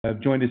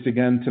joined us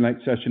again.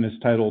 Tonight's session is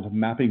titled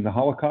Mapping the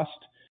Holocaust.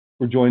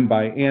 We're joined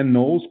by Ann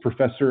Knowles,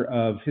 Professor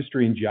of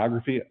History and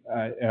Geography.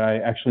 I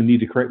actually need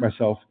to correct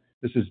myself.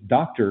 This is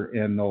Dr.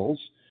 Ann Knowles.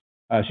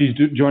 She's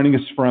joining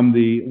us from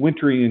the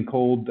wintry and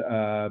cold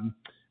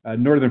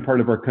northern part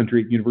of our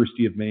country at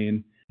University of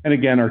Maine. And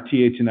again, our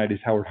TA tonight is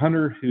Howard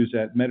Hunter, who's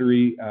at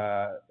Metairie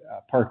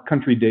Park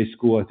Country Day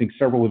School. I think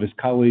several of his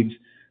colleagues,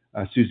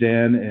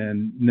 Suzanne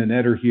and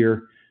Nanette, are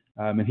here.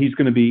 And he's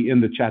going to be in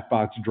the chat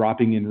box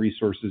dropping in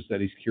resources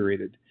that he's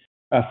curated.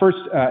 First,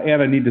 Ann,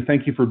 I need to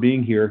thank you for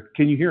being here.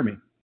 Can you hear me?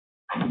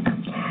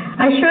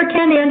 I sure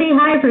can, Andy.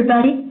 Hi,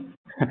 everybody.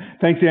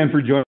 Thanks, Ann,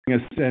 for joining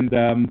us.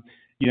 And,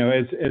 you know,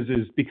 as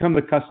has become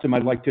the custom,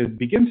 I'd like to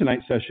begin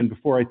tonight's session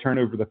before I turn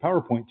over the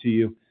PowerPoint to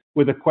you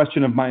with a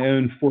question of my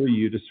own for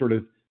you to sort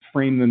of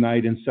frame the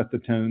night and set the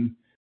tone.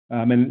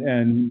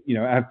 And you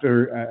know,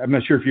 I'm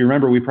not sure if you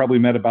remember, we probably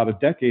met about a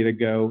decade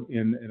ago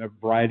in a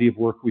variety of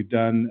work we've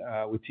done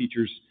with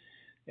teachers.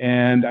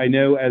 And I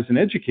know as an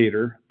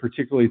educator,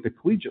 particularly at the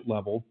collegiate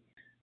level,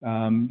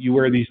 you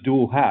wear these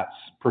dual hats.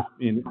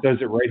 And it says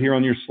it right here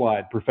on your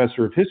slide: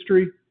 Professor of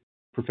History,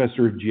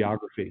 Professor of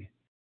Geography.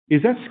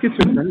 Is that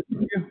schizophrenic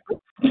for you?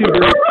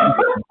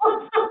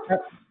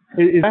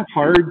 Is that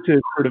hard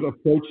to sort of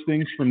approach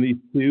things from these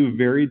two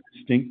very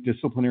distinct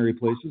disciplinary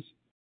places?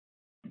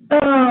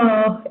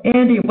 Oh,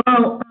 Andy,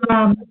 well,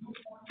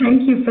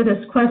 thank you for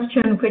this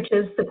question, which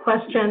is the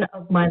question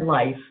of my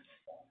life,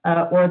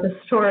 or the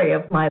story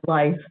of my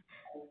life.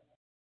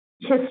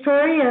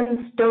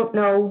 Historians don't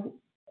know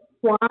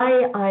why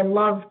I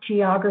love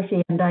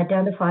geography and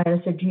identify as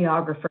a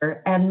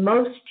geographer, and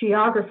most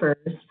geographers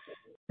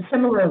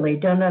similarly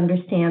don't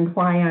understand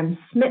why I'm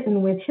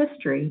smitten with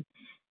history.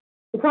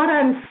 What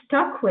I'm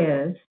stuck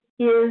with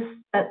is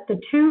that the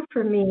two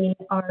for me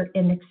are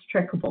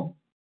inextricable.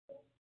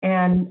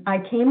 And I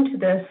came to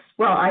this,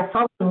 well, I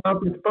fell in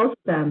love with both of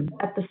them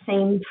at the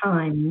same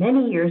time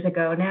many years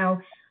ago. Now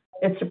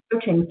it's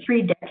approaching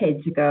 3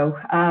 decades ago.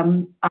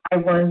 I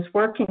was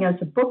working as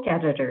a book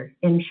editor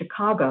in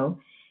Chicago,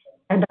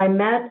 and I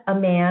met a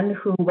man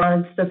who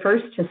was the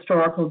first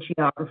historical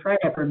geographer I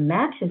ever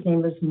met. His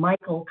name was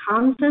Michael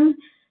Conson.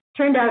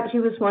 Turned out he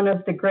was one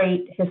of the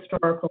great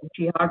historical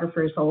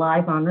geographers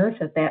alive on Earth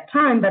at that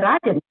time, but I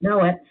didn't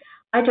know it.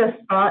 I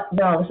just thought,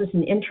 well, this is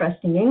an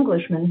interesting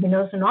Englishman who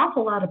knows an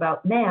awful lot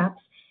about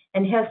maps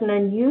and has an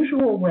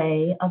unusual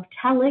way of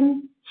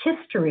telling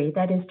history,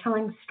 that is,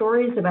 telling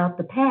stories about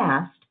the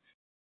past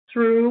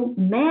through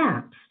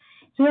maps.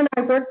 He and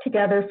I worked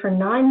together for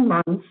 9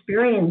 months,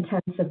 very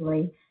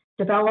intensively,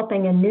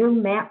 developing a new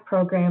map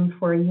program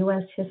for a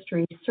U.S.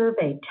 history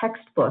survey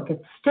textbook.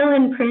 It's still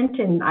in print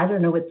in, I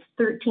don't know, its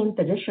 13th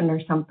edition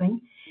or something.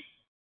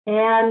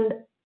 And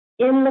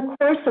in the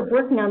course of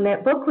working on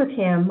that book with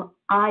him,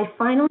 I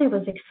finally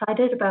was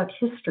excited about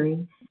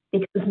history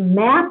because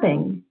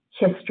mapping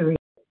history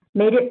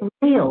made it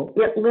real.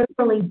 It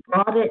literally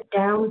brought it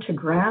down to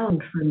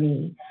ground for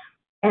me.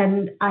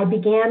 And I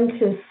began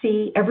to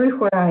see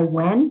everywhere I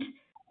went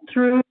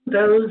through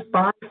those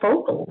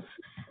bifocals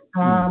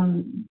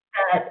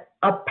that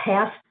a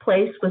past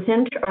place was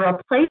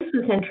a place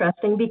was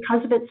interesting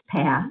because of its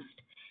past,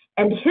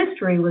 and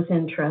history was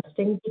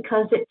interesting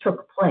because it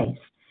took place.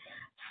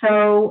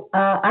 So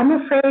I'm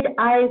afraid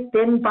I've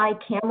been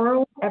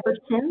bicameral ever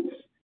since,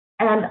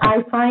 and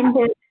I find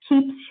it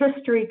keeps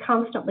history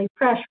constantly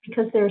fresh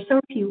because there are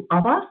so few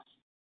of us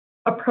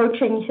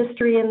approaching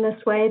history in this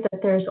way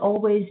that there's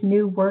always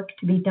new work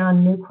to be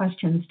done, new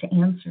questions to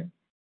answer.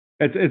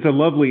 It's a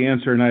lovely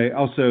answer, and I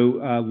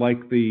also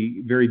like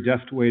the very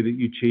deft way that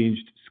you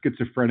changed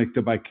schizophrenic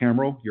to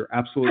bicameral. You're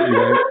absolutely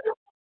right.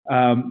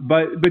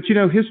 But you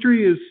know,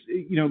 history is,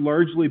 you know,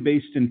 largely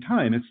based in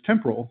time. It's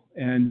temporal,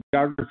 and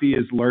geography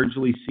is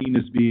largely seen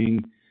as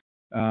being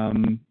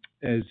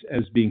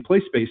being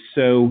place-based.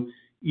 So,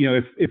 you know,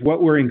 if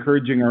what we're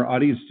encouraging our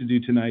audience to do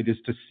tonight is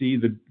to see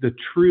the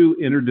true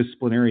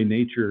interdisciplinary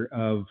nature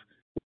of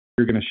what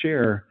you're going to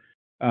share,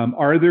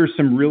 are there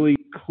some really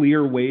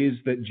clear ways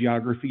that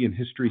geography and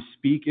history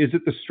speak? Is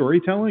it the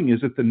storytelling?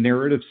 Is it the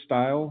narrative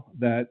style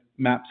that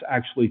maps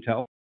actually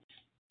tell?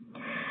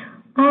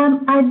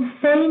 I'd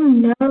say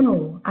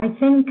no. I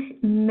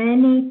think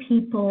many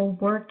people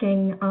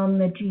working on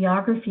the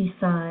geography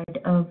side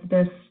of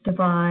this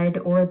divide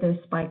or this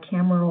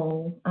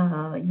bicameral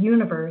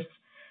universe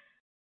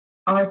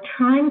are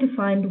trying to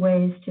find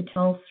ways to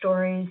tell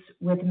stories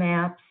with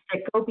maps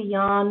that go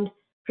beyond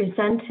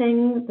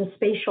presenting the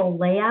spatial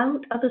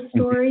layout of a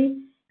story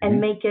and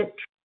make it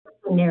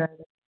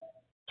narrative.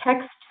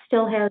 Text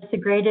still has the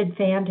great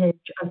advantage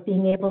of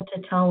being able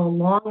to tell a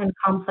long and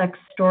complex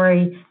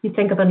story. You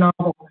think of a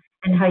novel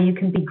and how you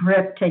can be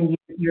gripped and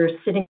you're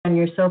sitting on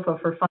your sofa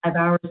for 5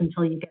 hours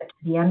until you get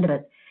to the end of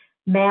it.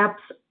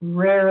 Maps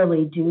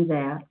rarely do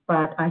that,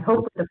 but I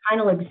hope with the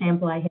final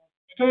example I have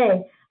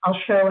today, I'll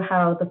show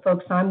how the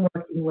folks I'm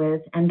working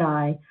with and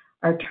I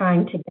are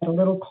trying to get a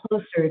little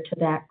closer to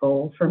that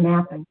goal for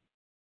mapping.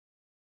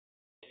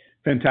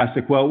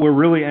 Fantastic. Well, we're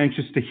really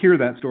anxious to hear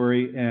that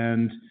story,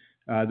 and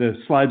The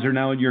slides are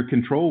now in your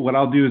control. What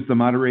I'll do as the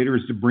moderator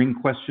is to bring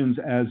questions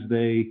as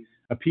they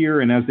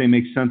appear and as they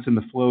make sense in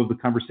the flow of the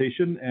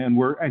conversation, and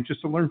we're anxious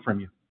to learn from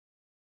you.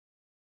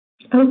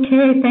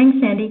 Okay, thanks,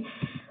 Andy.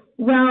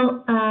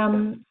 Well,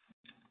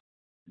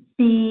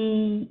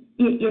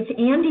 if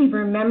Andy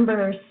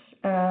remembers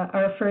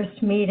our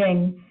first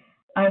meeting,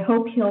 I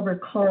hope he'll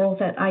recall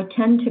that I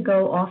tend to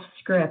go off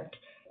script,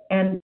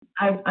 and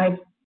I've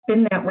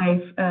been that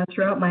way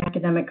throughout my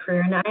academic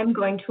career, and I am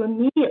going to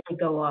immediately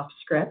go off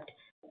script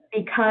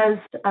because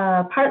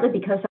partly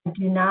because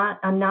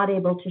I'm not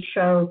able to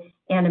show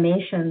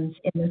animations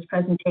in this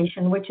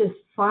presentation, which is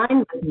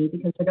fine with me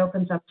because it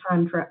opens up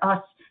time for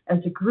us as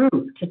a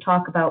group to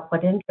talk about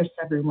what interests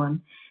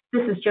everyone.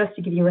 This is just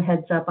to give you a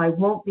heads up. I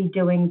won't be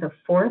doing the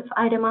fourth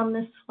item on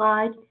this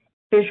slide,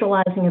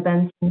 visualizing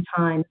events in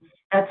time.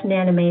 That's an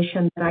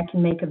animation that I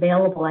can make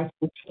available, I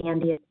think, to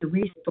Andy as a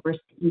resource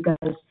that you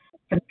guys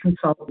can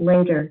consult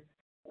later.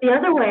 The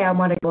other way I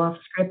want to go off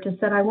script is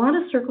that I want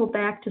to circle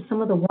back to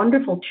some of the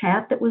wonderful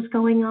chat that was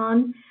going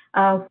on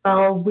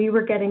while we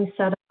were getting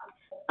set up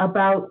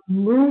about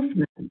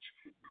movement.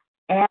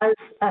 As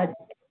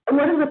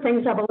one of the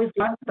things I've always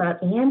loved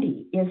about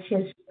Andy is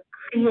his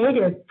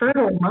creative,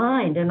 fertile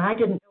mind, and I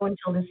didn't know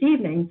until this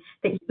evening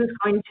that he was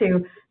going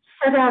to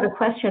set out a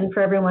question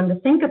for everyone to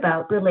think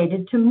about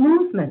related to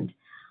movement.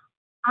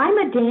 I'm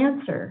a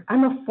dancer.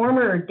 I'm a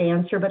former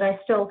dancer, but I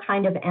still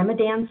kind of am a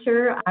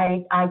dancer.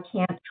 I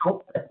can't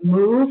help but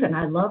move, and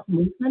I love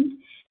movement.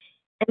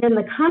 And in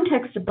the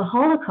context of the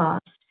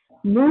Holocaust,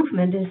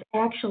 movement is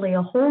actually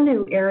a whole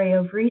new area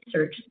of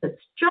research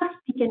that's just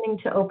beginning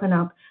to open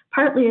up,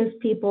 partly as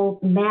people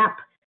map,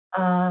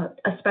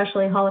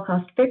 especially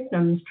Holocaust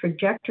victims'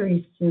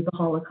 trajectories through the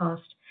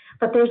Holocaust.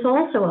 But there's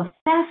also a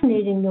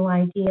fascinating new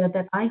idea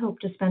that I hope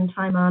to spend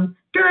time on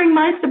during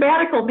my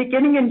sabbatical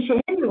beginning in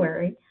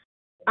January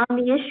on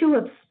the issue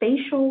of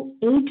spatial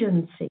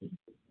agency,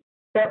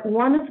 that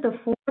one of the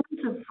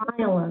forms of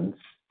violence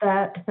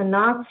that the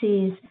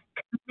Nazis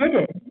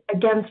committed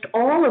against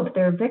all of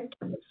their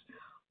victims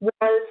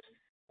was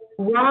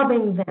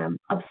robbing them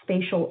of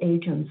spatial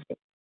agency,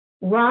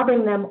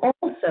 robbing them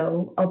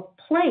also of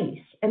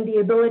place and the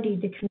ability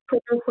to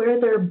control where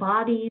their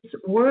bodies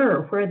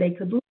were, where they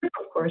could live,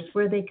 of course,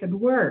 where they could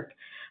work.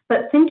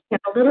 But thinking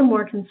at a little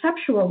more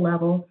conceptual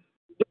level,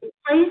 if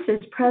place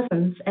is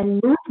presence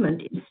and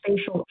movement is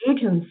spatial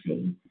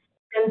agency,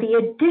 then the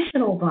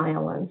additional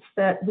violence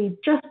that we've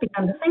just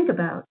begun to think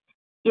about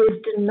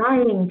is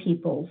denying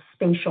people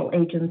spatial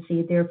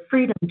agency, their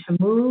freedom to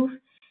move,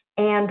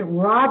 and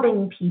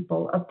robbing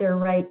people of their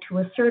right to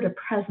assert a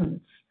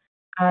presence,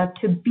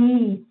 to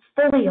be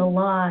fully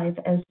alive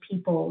as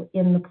people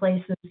in the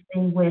places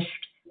they wished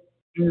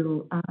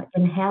to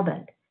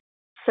inhabit.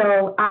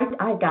 So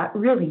I got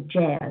really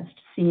jazzed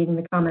seeing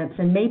the comments,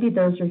 and maybe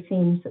those are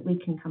themes that we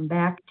can come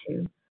back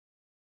to.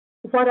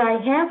 What I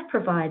have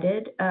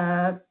provided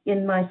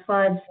in my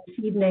slides this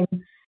evening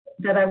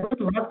that I would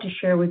love to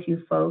share with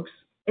you folks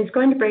is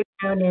going to break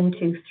down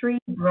into three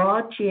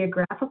broad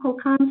geographical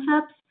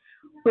concepts,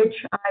 which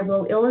I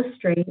will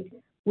illustrate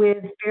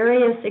with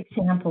various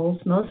examples,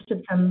 most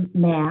of them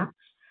maps,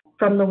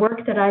 from the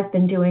work that I've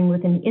been doing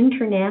with an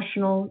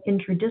international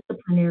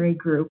interdisciplinary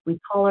group. We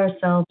call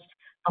ourselves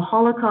the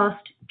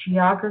Holocaust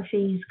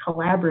Geographies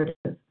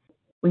Collaborative.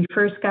 We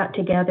first got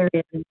together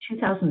in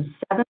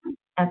 2007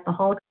 at the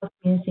Holocaust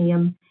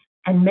Museum,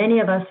 and many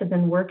of us have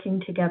been working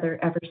together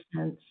ever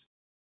since.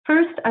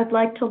 First, I'd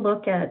like to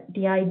look at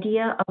the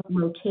idea of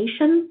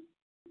location.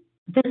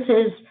 This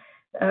is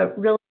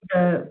really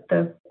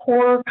the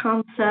core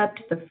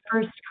concept, the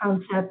first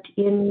concept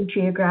in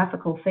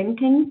geographical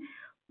thinking.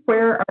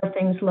 Where are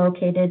things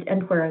located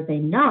and where are they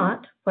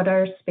not? What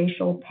are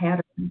spatial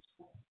patterns?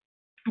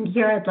 And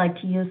here I'd like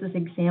to use as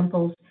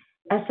examples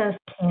SS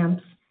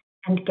camps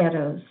and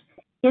ghettos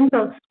in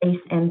both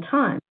space and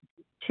time.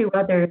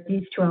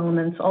 These two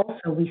elements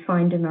also we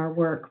find in our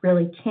work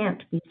really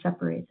can't be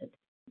separated.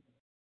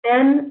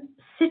 Then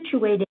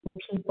situating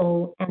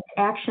people and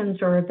actions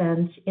or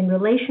events in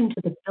relation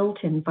to the built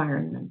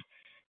environment.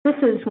 This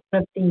is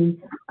one of the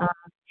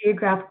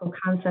geographical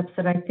concepts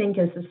that I think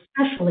is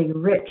especially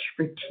rich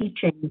for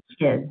teaching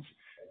kids,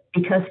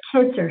 because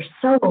kids are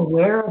so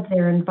aware of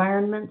their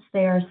environments.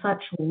 They are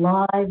such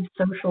live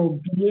social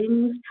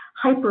beings,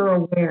 hyper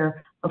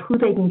aware of who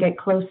they can get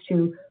close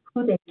to,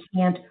 who they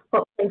can't,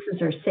 what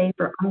places are safe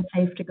or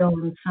unsafe to go,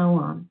 and so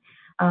on.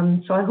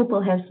 So I hope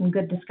we'll have some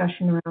good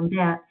discussion around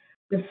that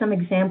with some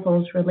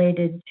examples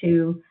related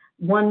to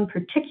one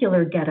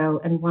particular ghetto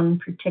and one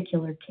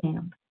particular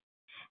camp.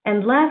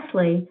 And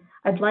lastly,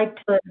 I'd like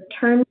to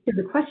turn to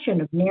the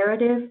question of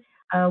narrative,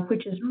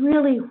 which is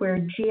really where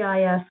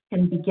GIS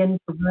can begin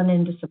to run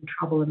into some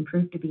trouble and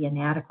prove to be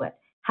inadequate.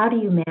 How do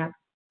you map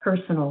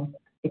personal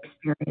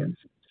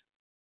experiences?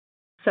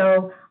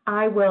 So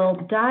I will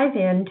dive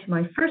into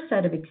my first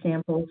set of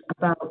examples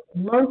about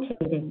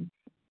locating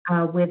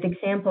with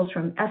examples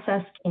from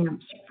SS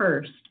camps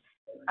first.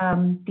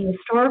 The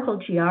historical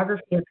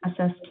geography of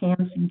SS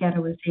camps and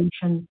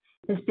ghettoization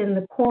has been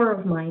the core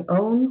of my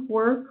own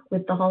work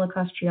with the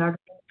Holocaust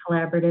Geography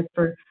collaborative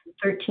for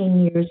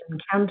 13 years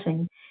and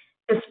counting.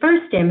 This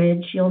first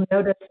image, you'll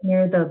notice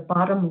near the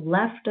bottom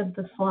left of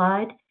the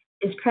slide,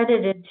 is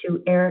credited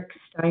to Eric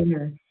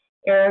Steiner.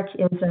 Eric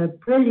is a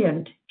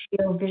brilliant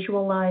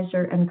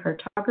geovisualizer and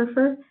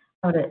cartographer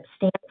out at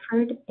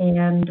Stanford,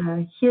 and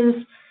his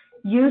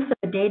use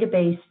of a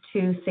database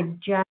to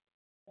suggest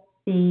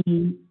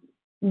the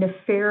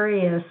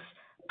nefarious,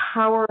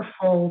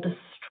 powerful,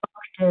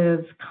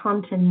 destructive,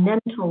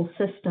 continental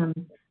system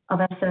of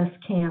SS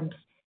camps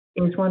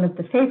is one of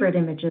the favorite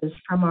images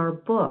from our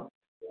book,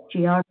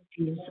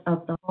 Geographies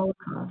of the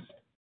Holocaust.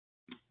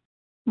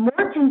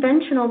 More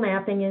conventional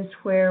mapping is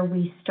where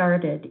we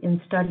started in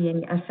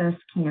studying SS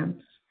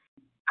camps.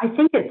 I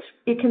think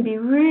it can be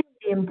really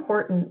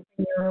important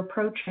when you're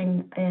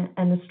approaching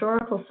an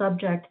historical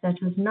subject that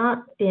has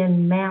not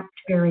been mapped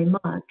very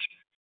much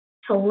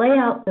to lay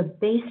out the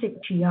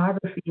basic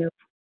geography of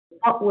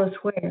what was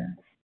where.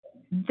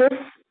 This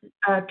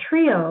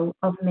trio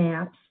of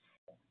maps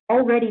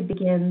already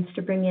begins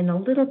to bring in a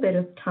little bit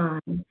of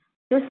time.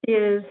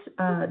 These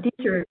are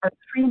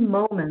three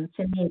moments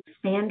in the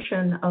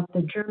expansion of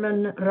the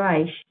German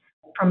Reich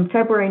from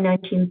February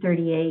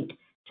 1938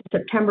 to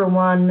September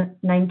 1,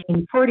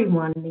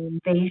 1941, the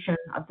invasion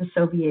of the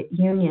Soviet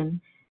Union.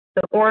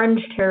 The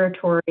orange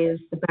territory is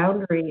the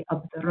boundary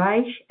of the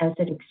Reich as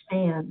it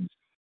expands.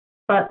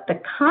 But the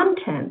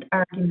content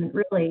argument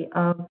really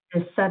of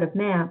this set of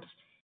maps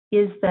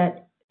is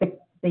that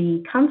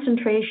the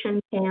concentration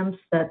camps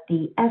that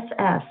the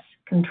SS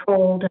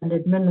controlled and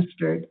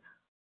administered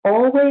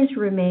always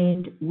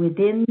remained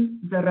within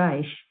the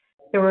Reich.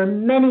 There were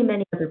many,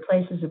 many other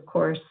places, of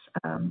course,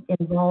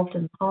 involved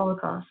in the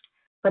Holocaust,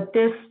 but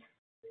this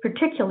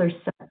particular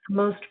set, the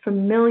most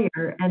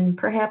familiar and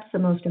perhaps the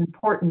most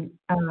important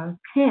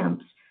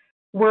camps,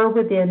 were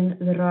within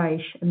the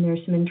Reich, and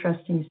there's some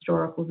interesting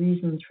historical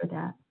reasons for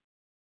that.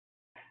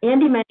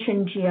 Andy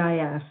mentioned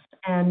GIS,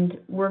 and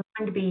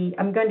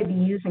I'm going to be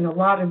using a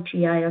lot of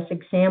GIS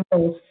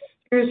examples.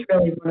 Here's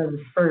really one of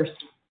the first.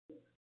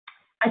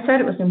 I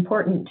said it was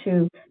important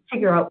to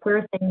figure out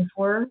where things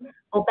were.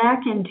 Well,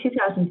 back in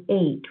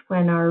 2008,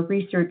 when our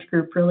research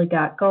group really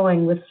got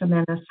going with some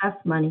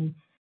NSF money,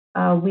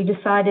 we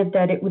decided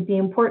that it would be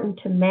important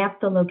to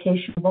map the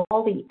location of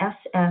all the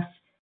SS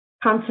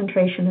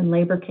concentration and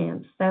labor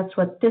camps. That's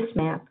what this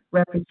map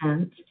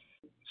represents.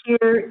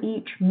 Here,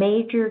 each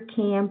major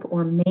camp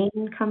or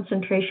main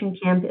concentration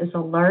camp is a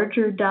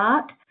larger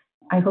dot.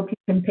 I hope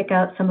you can pick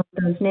out some of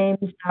those names: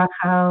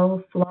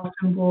 Dachau,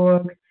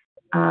 Flossenburg,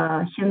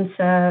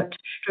 Hinset,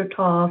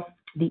 Stutthof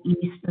to the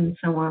east, and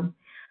so on.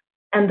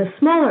 And the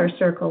smaller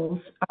circles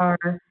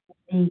are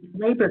the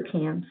labor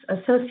camps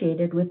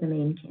associated with the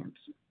main camps.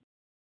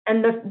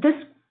 And this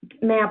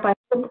map, I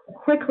hope,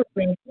 quickly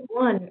makes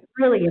one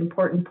really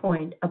important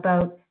point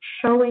about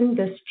showing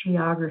this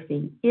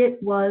geography.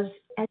 It was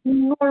an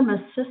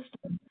enormous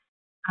system.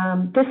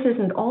 This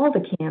isn't all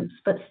the camps,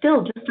 but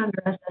still just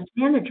under SS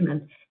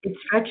management. It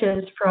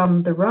stretches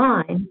from the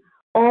Rhine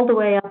all the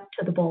way up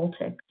to the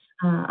Baltics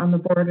on the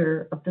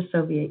border of the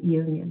Soviet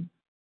Union.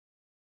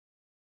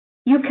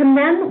 You can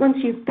then, once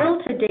you've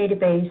built a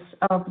database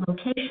of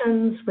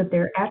locations with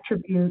their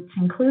attributes,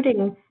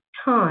 including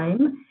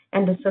time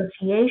and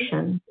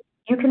association,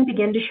 you can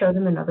begin to show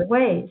them in other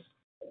ways.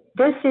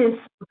 This is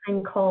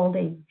something called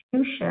a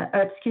viewshed,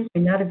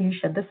 not a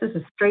viewshed, this is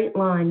a straight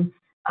line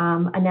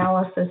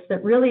analysis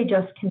that really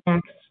just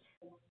connects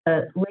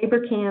the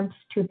labor camps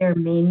to their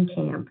main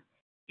camp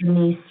in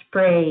these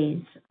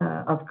sprays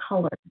of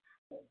color.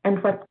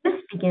 And what this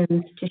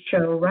begins to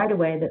show right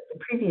away that the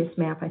previous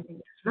map, I think,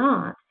 does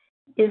not,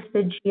 is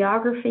the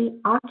geography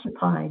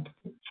occupied,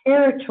 the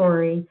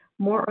territory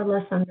more or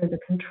less under the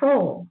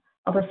control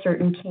of a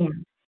certain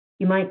camp.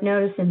 You might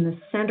notice in the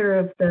center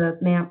of the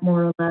map,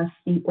 more or less,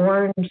 the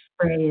orange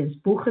spray is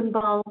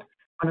Buchenwald,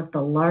 one of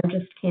the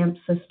largest camp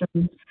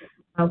systems,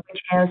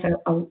 which has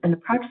an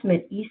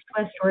approximate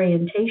east-west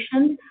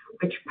orientation,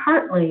 which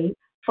partly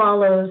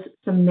follows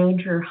some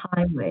major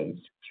highways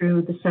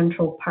through the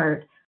central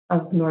part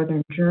of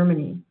northern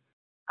Germany.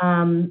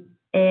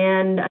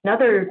 And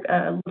another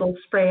little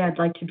spray I'd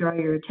like to draw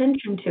your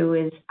attention to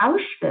is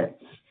Auschwitz.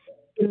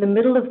 In the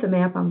middle of the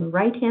map on the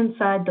right-hand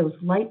side, those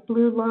light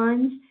blue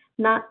lines,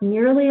 not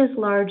nearly as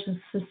large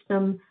a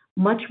system,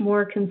 much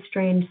more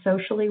constrained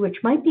socially, which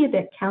might be a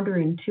bit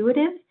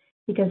counterintuitive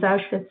because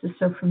Auschwitz is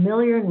so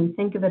familiar and we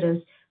think of it as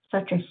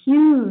such a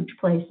huge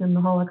place in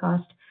the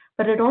Holocaust,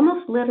 but it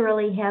almost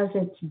literally has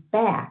its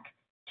back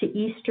to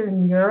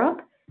Eastern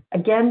Europe,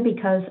 again,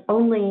 because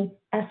only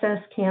SS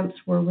camps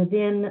were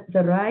within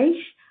the Reich,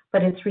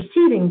 but it's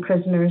receiving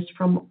prisoners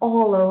from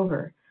all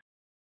over.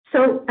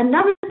 So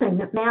another thing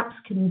that maps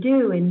can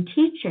do in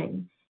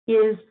teaching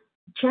is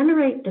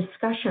generate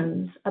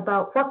discussions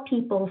about what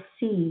people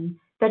see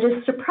that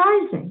is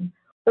surprising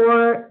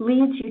or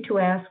leads you to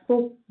ask,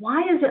 well,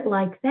 why is it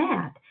like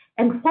that?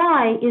 And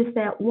why is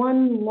that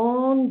one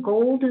long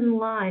golden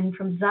line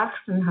from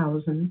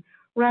Sachsenhausen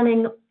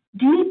running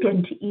deep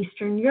into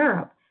Eastern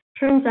Europe?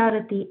 Turns out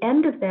at the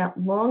end of that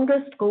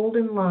longest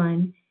golden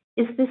line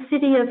is the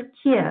city of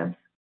Kiev,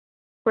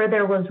 where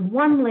there was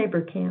one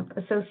labor camp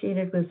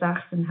associated with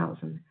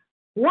Sachsenhausen.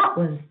 What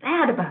was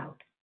that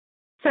about?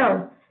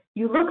 So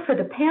you look for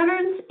the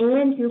patterns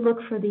and you look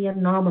for the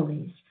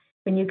anomalies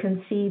when you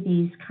can see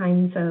these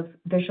kinds of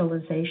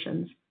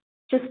visualizations.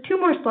 Just 2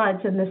 more slides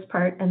in this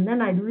part, and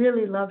then I'd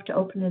really love to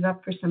open it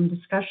up for some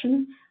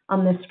discussion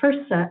on this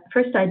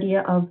first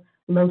idea of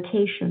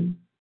location.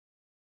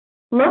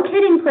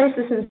 Locating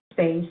places in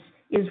space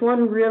is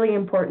one really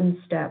important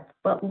step,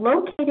 but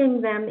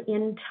locating them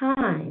in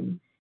time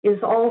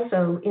is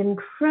also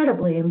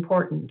incredibly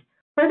important,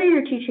 whether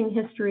you're teaching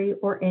history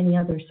or any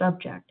other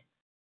subject.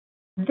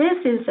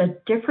 This is a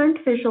different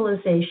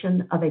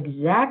visualization of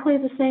exactly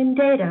the same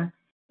data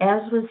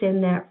as was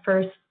in that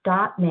first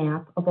dot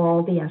map of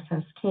all the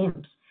SS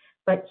camps.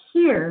 But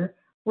here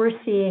we're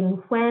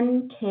seeing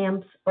when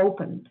camps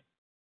opened.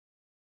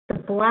 The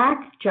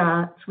black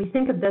dots, we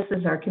think of this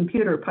as our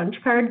computer punch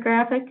card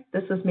graphic.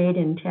 This was made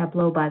in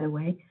Tableau, by the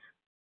way.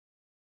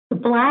 The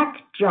black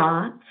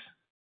dots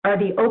are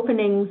the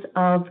openings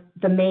of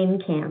the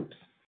main camps.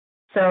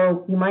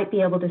 So you might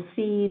be able to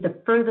see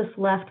the furthest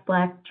left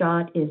black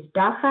dot is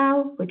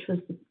Dachau, which was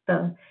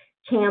the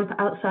camp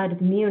outside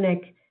of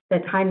Munich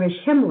that Heinrich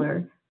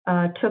Himmler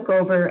took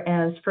over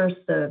as first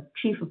the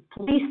chief of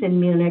police in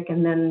Munich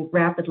and then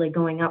rapidly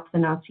going up the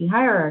Nazi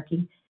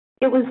hierarchy.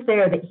 It was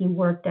there that he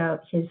worked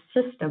out his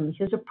system,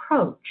 his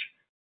approach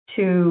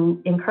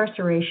to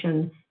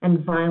incarceration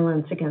and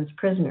violence against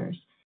prisoners.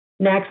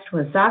 Next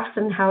was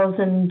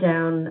Sachsenhausen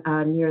down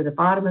near the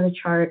bottom of the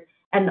chart,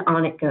 and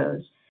on it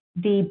goes.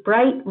 The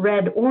bright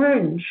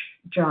red-orange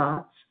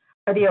dots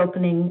are the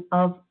opening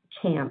of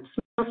camps,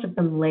 most of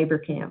them labor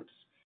camps.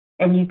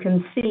 And you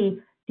can see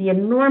the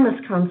enormous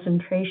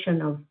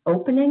concentration of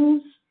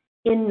openings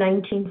in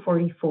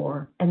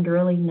 1944 and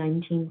early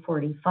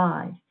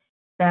 1945.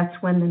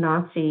 That's when the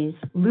Nazis,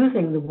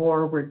 losing the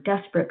war, were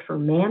desperate for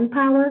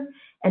manpower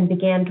and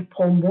began to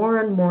pull more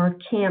and more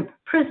camp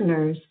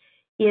prisoners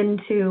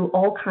into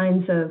all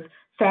kinds of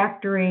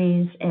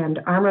factories and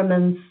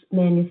armaments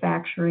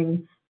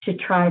manufacturing to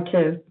try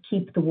to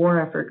keep the war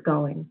effort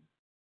going.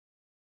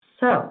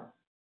 So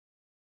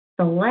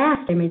the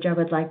last image I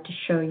would like to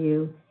show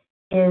you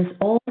is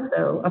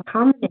also a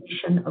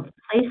combination of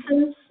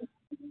places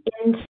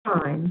in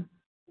time.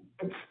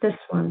 It's this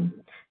one.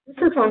 This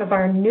is one of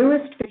our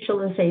newest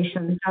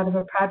visualizations out of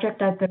a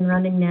project I've been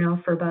running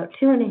now for about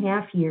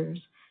 2.5 years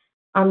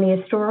on the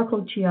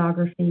historical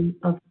geography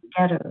of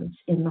ghettos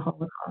in the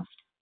Holocaust.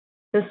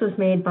 This was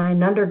made by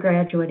an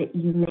undergraduate at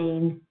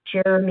UMaine,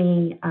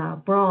 Jeremy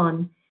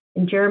Braun.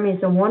 And Jeremy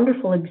is a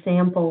wonderful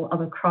example of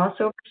a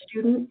crossover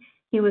student.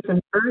 He was an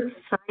earth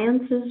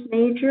sciences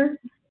major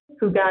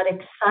who got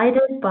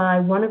excited by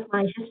one of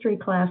my history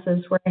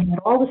classes where I had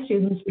all the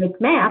students make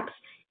maps.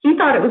 He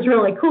thought it was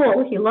really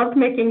cool. He loved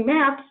making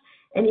maps,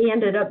 and he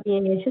ended up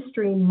being a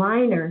history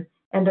minor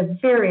and a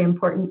very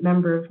important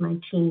member of my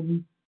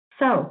team.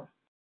 So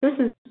this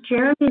is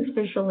Jeremy's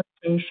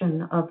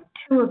visualization of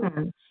 2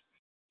 events.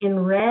 In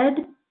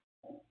red,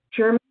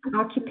 German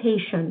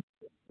occupation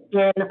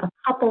in a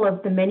couple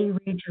of the many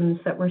regions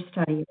that were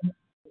studied.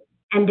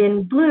 And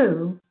in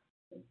blue,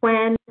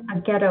 when a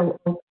ghetto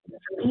opens.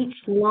 Each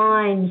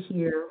line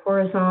here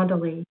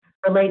horizontally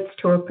relates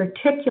to a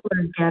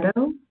particular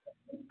ghetto,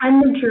 when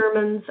the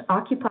Germans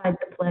occupied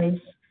the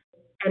place,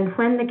 and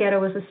when the ghetto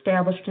was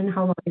established and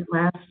how long it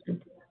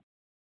lasted.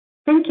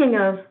 Thinking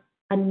of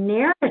a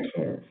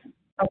narrative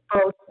of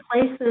both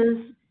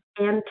places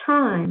and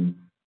time,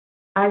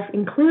 I've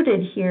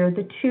included here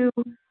the 2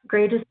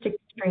 greatest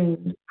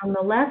extremes. On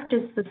the left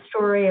is the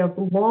story of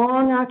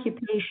long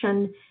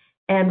occupation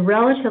and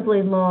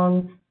relatively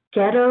long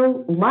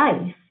ghetto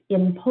life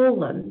in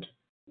Poland,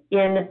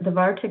 in the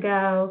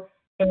Warthegau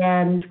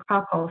and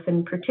Krakow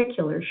in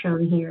particular,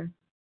 shown here.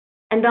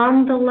 And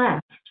on the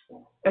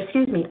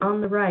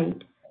on the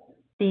right,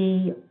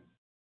 the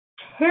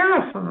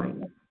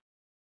terrifying,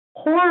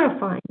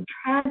 horrifying,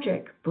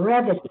 tragic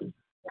brevity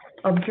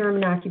of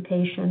German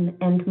occupation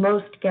and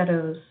most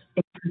ghettos'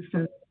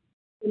 existence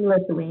in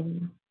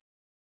Lithuania.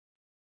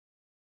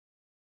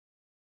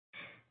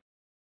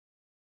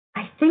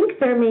 I think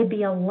there may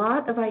be a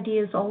lot of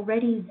ideas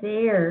already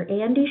there.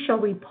 Andy, shall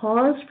we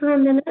pause for a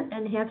minute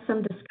and have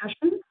some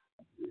discussion?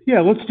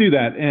 Yeah, let's do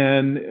that.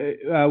 And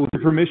with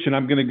your permission,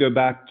 I'm going to go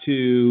back to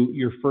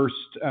your first,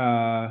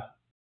 not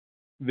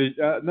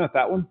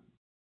that one,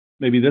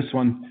 maybe this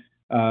one,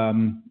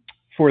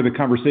 for the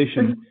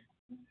conversation.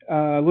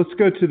 Let's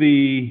go to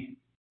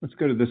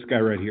this guy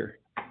right here.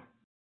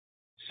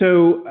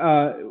 So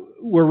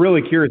we're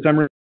really curious. I'm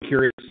really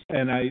curious,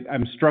 and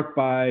I'm struck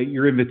by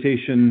your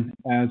invitation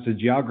as a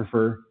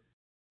geographer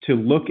to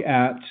look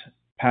at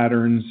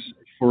patterns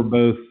for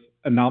both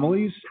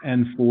anomalies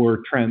and for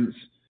trends.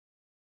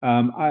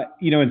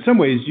 In some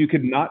ways, you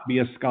could not be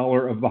a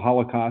scholar of the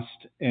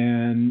Holocaust,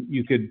 and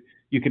you could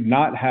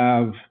not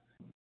have,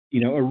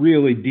 a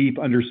really deep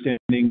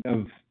understanding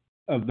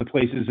of the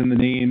places and the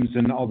names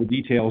and all the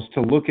details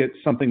to look at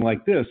something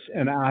like this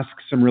and ask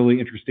some really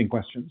interesting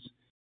questions.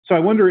 So I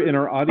wonder in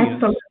our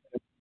audience,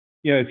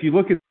 if you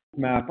look at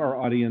the map, our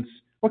audience,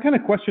 what kind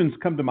of questions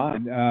come to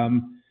mind?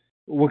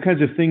 What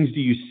kinds of things do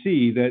you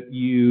see that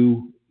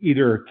you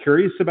either are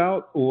curious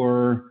about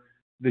or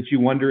that you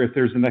wonder if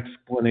there's an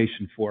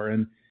explanation for?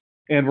 And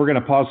we're going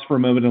to pause for a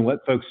moment and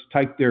let folks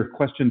type their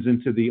questions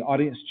into the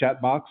audience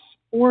chat box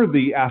or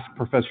the Ask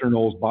Professor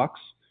Knowles box.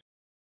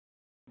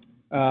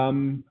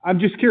 I'm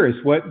just curious,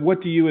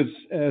 what do you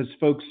as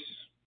folks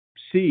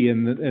see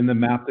in the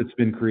map that's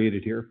been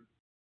created here?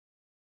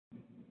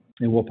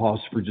 And we'll pause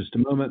for just a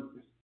moment.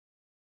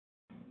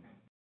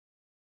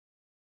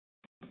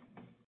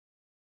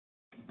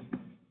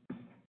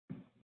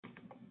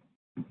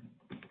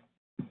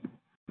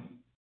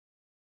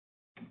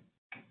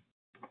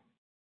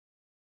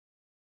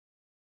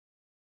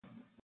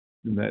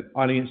 And that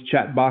audience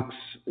chat box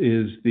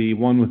is the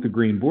one with the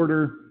green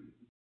border.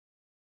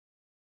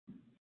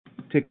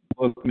 Take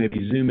a look,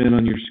 maybe zoom in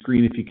on your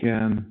screen if you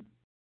can.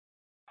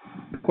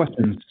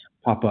 Questions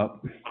pop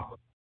up.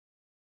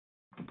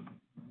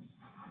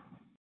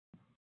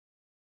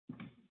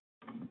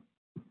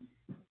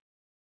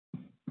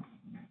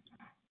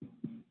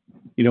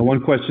 You know,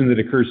 one question that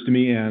occurs to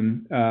me,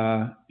 and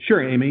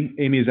sure,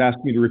 Amy has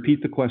asked me to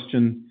repeat the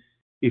question.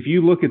 If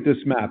you look at this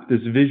map,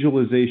 this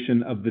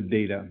visualization of the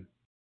data,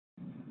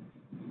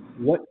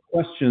 what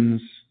questions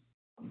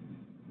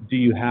do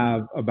you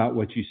have about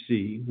what you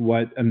see?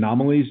 What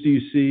anomalies do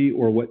you see,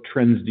 or what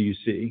trends do you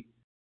see?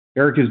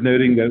 Eric is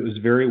noting that it was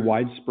very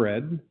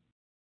widespread.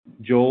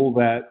 Joel,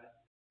 that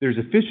there's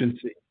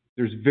efficiency.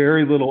 There's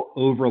very little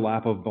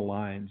overlap of the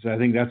lines. I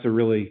think that's a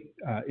really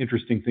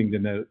interesting thing to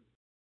note.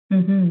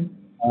 Mm-hmm.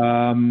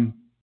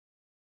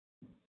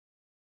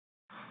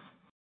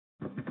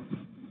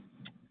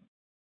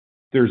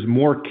 There's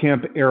more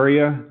camp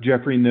area,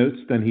 Jeffrey notes,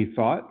 than he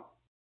thought.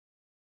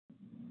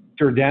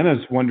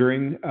 Jordana's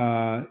wondering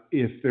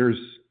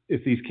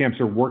if these camps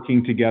are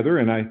working together,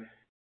 and I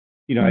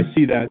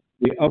see that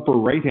in the upper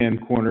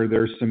right-hand corner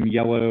there's some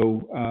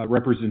yellow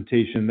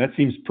representation. That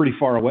seems pretty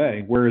far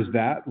away. Where is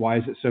that? Why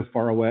is it so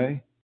far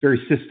away?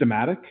 Very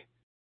systematic.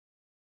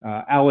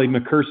 Allie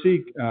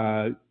McCursey,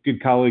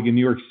 good colleague in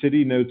New York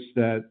City, notes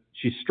that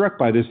she's struck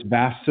by this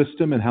vast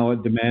system and how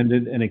it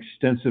demanded an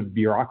extensive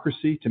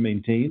bureaucracy to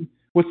maintain.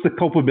 What's the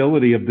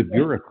culpability of the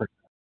bureaucracy?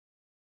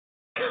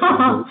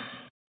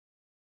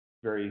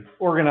 Very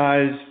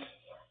organized,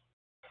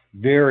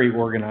 very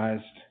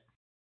organized.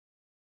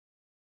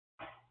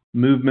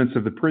 Movements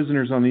of the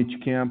prisoners on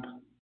each camp.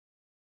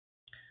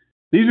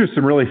 These are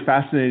some really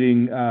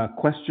fascinating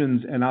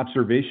questions and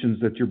observations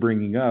that you're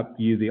bringing up,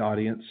 you, the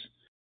audience.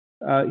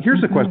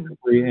 Here's a question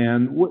for you,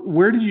 Anne.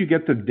 Where did you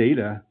get the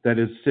data that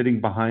is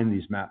sitting behind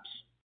these maps?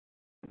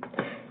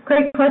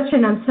 Great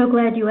question. I'm so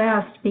glad you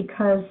asked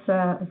because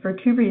for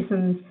two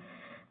reasons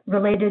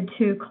related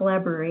to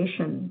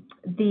collaboration.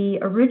 The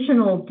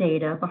original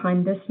data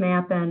behind this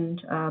map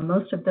and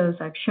most of those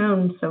I've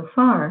shown so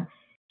far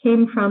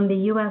came from the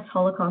U.S.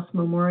 Holocaust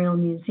Memorial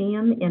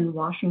Museum in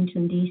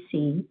Washington,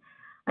 D.C.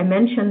 I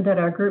mentioned that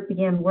our group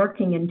began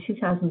working in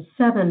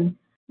 2007.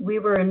 We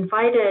were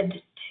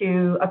invited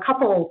to a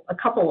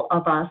couple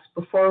of us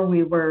before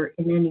we were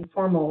in any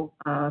formal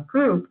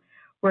group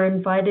were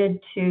invited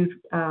to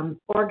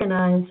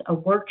organize a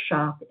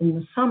workshop in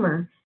the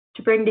summer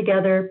to bring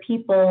together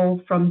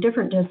people from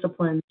different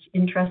disciplines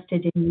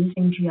interested in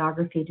using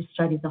geography to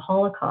study the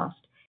Holocaust.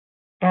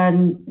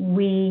 And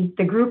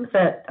the group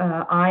that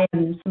I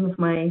and some of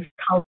my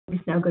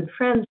colleagues, now good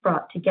friends,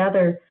 brought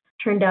together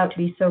turned out to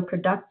be so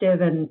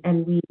productive, and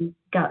we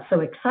got so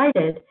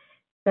excited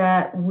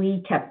that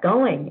we kept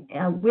going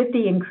with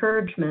the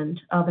encouragement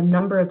of a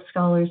number of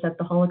scholars at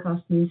the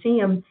Holocaust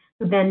Museum,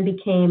 who then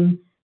became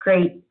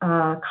great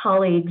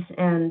colleagues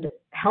and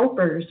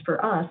helpers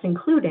for us,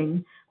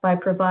 including by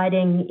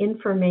providing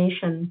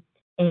information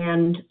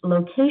and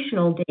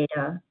locational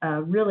data,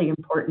 really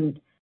important,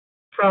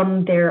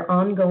 from their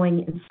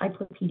ongoing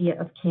Encyclopedia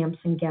of Camps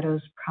and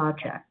Ghettos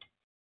project.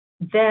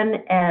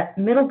 Then at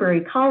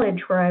Middlebury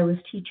College, where I was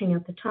teaching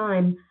at the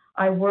time,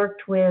 I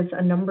worked with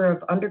a number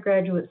of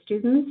undergraduate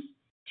students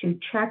to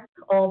check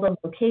all the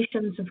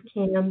locations of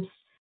camps,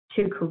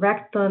 to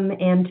correct them,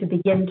 and to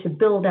begin to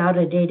build out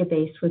a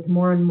database with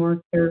more and more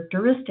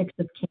characteristics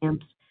of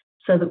camps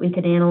so that we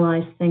could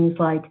analyze things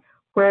like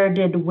where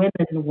did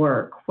women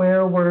work,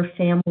 where were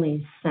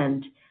families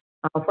sent,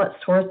 what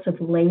sorts of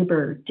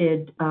labor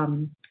did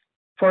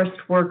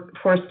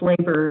forced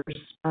laborers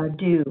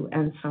do,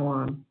 and so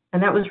on.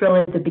 And that was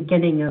really the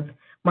beginning of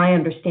my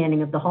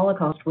understanding of the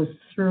Holocaust, was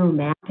through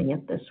mapping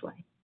it this way.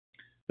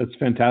 That's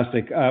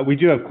fantastic. We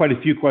do have quite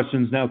a few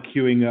questions now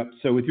queuing up.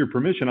 So with your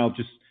permission, I'll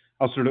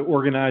sort of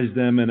organize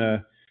them in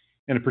a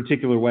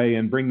particular way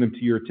and bring them to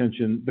your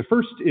attention. The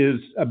first is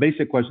a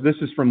basic question. This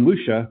is from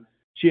Lucia.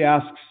 She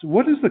asks,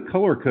 what does the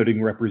color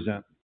coding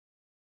represent?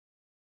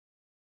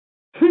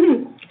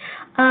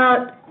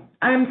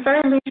 I'm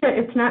sorry, Lucia,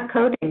 it's not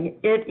coding.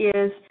 It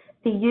is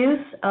the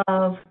use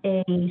of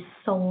a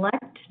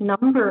select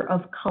number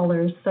of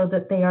colors so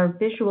that they are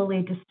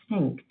visually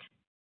distinct.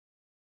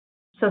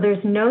 So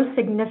there's no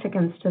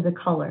significance to the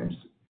colors.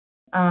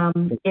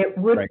 It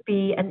would Right.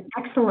 be an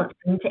excellent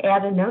thing to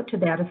add a note to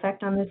that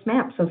effect on this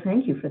map. So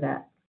thank you for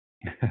that.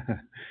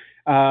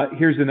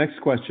 Here's the next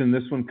question.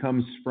 This one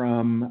comes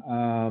from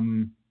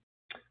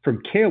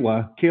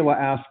Kayla. Kayla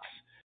asks,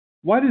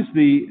 why does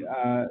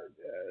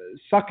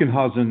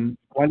Sachsenhausen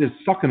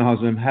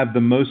have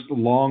the most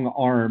long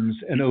arms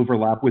and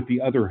overlap with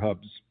the other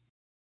hubs?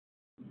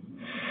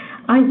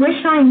 I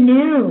wish I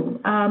knew.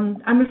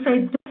 I'm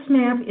afraid this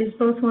map is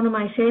both one of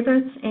my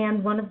favorites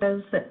and one of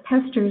those that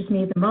pesters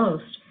me the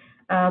most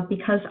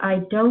because I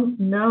don't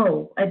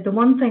know. The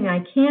one thing I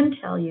can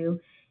tell you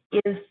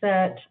is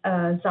that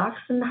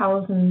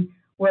Sachsenhausen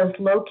was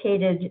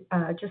located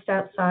just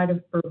outside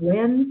of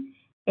Berlin,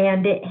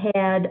 and it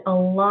had a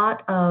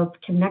lot of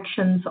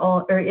connections,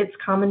 its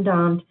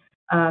commandant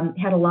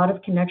had a lot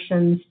of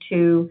connections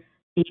to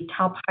the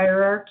top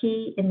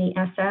hierarchy in the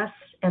SS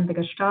and the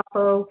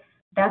Gestapo.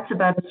 That's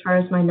about as far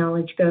as my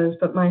knowledge goes,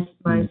 but my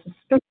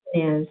suspicion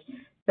is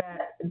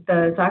that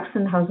the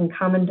Sachsenhausen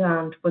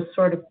commandant was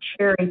sort of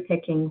cherry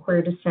picking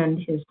where to send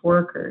his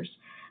workers.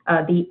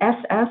 The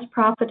SS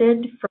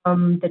profited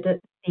from the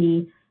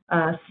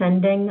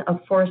sending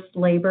of forced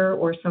labor,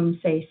 or some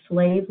say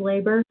slave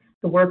labor.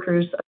 The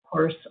workers, of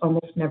course,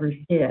 almost never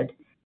did.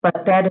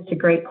 But that is a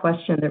great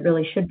question that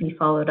really should be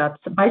followed up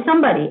by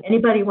somebody.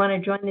 Anybody want to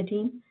join the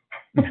team?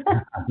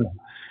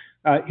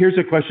 Here's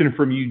a question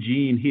from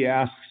Eugene. He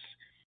asks,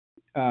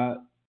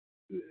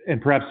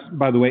 and perhaps,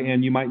 by the way,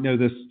 Anne, you might know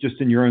this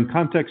just in your own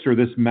context, or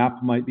this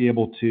map might be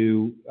able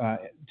to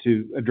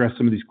address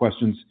some of these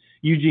questions.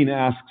 Eugene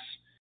asks,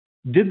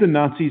 did the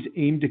Nazis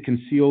aim to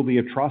conceal the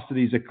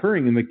atrocities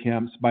occurring in the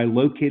camps by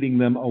locating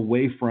them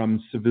away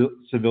from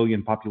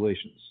civilian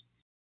populations?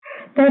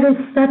 That is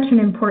such an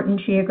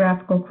important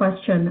geographical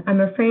question.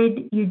 I'm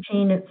afraid,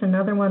 Eugene, it's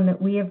another one that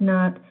we have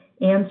not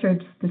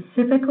answered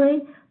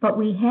specifically, but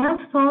we have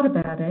thought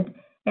about it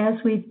as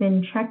we've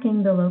been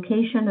checking the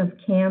location of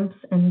camps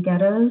and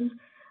ghettos.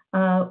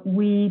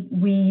 We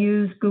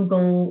use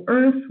Google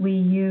Earth, we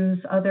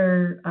use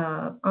other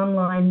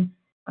online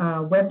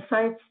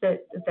websites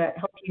that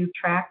help you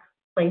track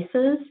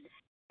places.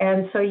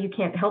 And so you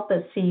can't help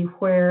but see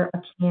where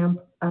a camp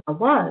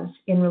was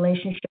in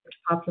relationship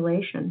to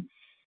population.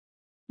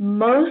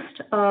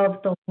 Most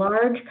of the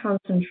large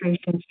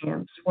concentration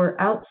camps were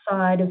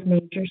outside of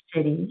major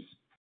cities,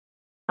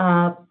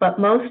 but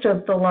most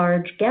of the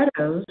large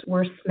ghettos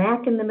were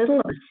smack in the middle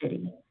of a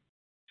city.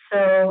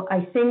 So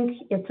I think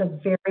it's a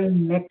very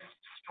mixed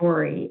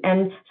story.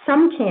 And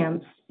some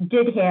camps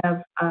did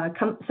have,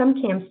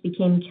 some camps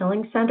became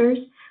killing centers,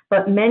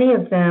 but many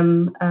of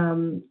them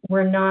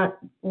were not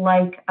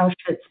like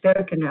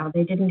Auschwitz-Birkenau.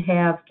 They didn't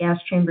have gas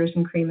chambers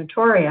and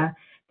crematoria.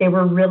 They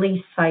were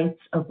really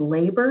sites of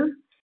labor.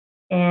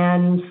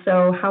 And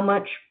so how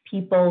much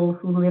people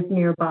who lived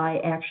nearby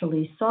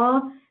actually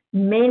saw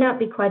may not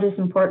be quite as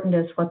important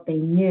as what they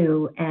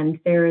knew. And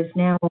there is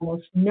now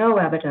almost no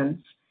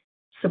evidence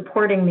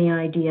supporting the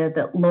idea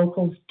that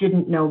locals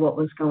didn't know what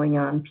was going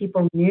on.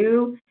 People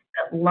knew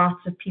that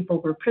lots of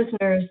people were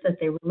prisoners, that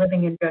they were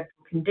living in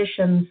dreadful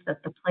conditions,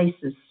 that the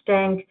places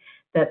stank,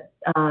 that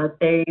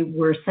they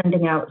were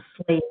sending out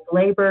slave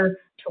labor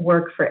to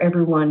work for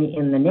everyone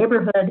in the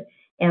neighborhood,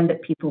 and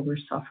that people were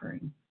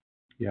suffering.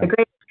 Yeah. The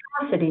great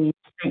atrocities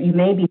that you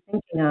may be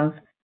thinking of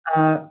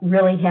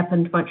really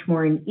happened much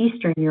more in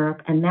Eastern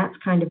Europe, and that's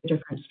kind of a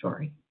different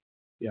story.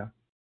 Yeah.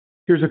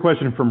 Here's a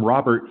question from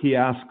Robert. He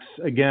asks,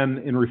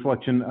 again, in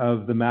reflection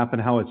of the map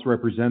and how it's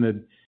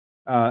represented,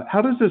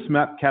 how does this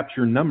map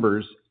capture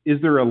numbers?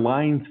 Is there a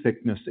line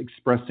thickness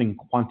expressing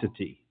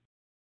quantity?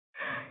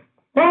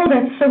 Oh,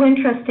 that's so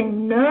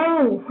interesting.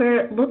 No,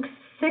 where it looks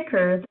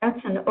thicker, that's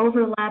an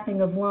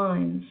overlapping of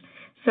lines.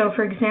 So,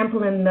 for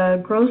example, in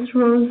the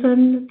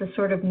Grossrosen, the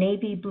sort of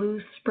navy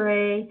blue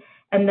spray,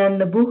 and then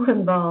the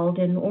Buchenwald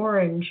in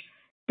orange,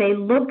 they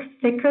look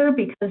thicker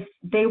because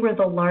they were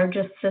the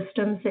largest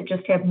systems that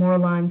just have more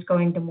lines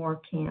going to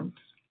more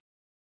camps.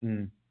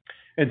 Mm.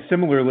 And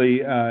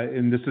similarly,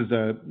 and this is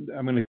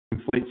I'm going to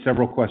conflate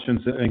several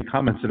questions and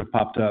comments that have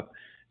popped up.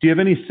 Do you have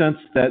any sense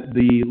that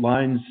the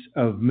lines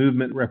of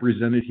movement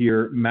represented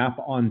here map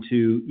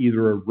onto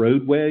either a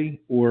roadway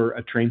or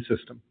a train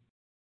system?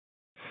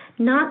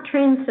 Not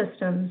train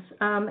systems.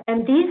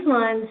 And these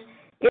lines,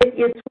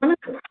 it's one of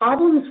the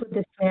problems with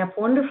this map,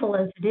 wonderful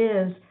as it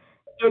is,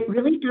 it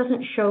really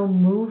doesn't show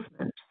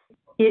movement.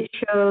 It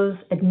shows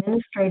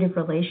administrative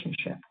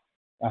relationship.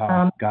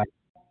 Got it.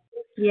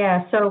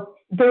 Yeah, so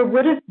there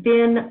would have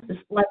been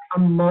like a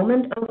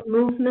moment of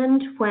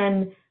movement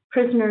when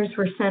prisoners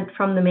were sent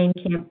from the main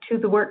camp to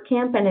the work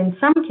camp. And in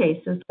some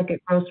cases, like at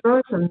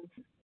Grossrosen,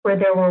 where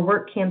there were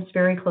work camps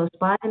very close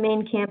by the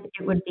main camp,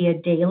 it would be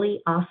a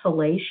daily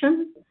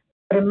oscillation.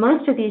 But in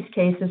most of these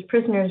cases,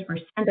 prisoners were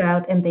sent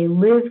out and they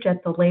lived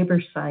at the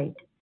labor site.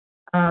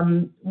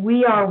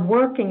 We are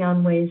working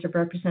on ways of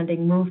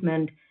representing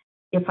movement.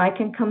 If I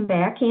can come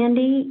back,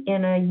 Andy,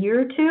 in a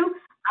year or two,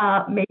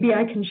 maybe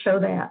I can show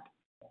that.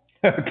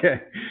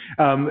 Okay.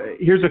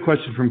 Here's a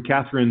question from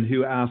Catherine,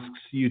 who asks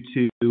you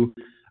to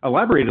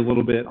elaborate a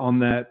little bit on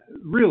that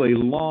really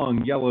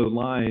long yellow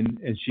line,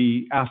 and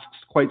she asks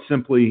quite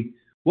simply,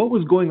 what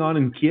was going on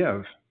in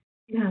Kiev?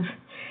 Yeah.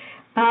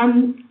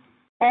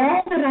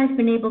 All that I've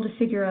been able to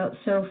figure out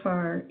so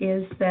far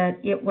is that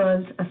it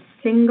was a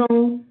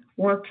single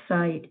work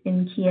site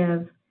in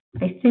Kiev.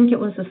 I think it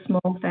was a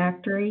small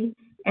factory,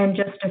 and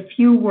just a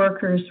few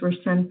workers were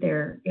sent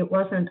there. It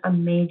wasn't a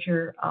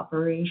major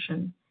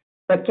operation.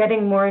 But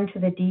getting more into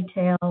the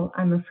detail,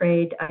 I'm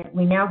afraid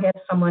we now have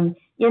someone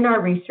in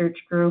our research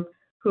group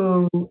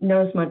who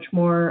knows much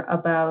more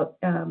about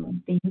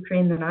the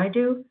Ukraine than I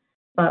do,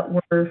 but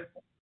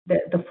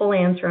the full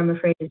answer, I'm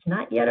afraid, is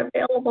not yet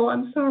available.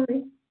 I'm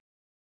sorry.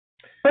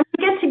 When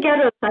we get to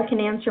ghettos, I can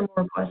answer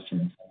more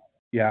questions.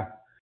 Yeah.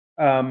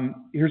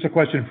 Here's a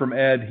question from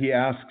Ed. He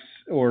asks,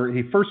 or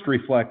he first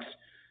reflects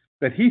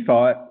that he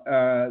thought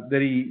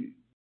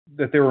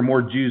that there were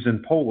more Jews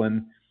in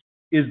Poland.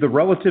 Is the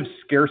relative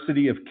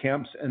scarcity of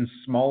camps and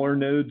smaller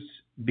nodes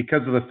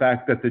because of the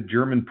fact that the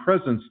German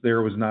presence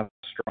there was not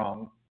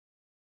strong?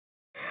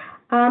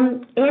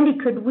 Andy,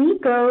 could we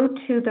go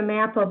to the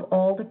map of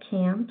all the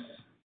camps?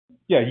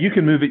 Yeah, you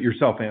can move it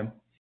yourself, Anne.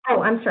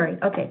 Oh, I'm sorry.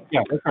 Okay.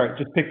 Yeah, that's all right.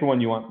 Just pick the one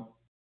you want.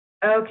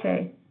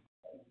 Okay.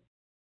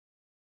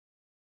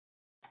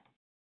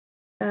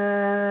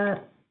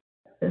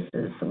 This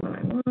is the one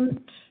I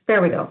want.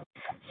 There we go.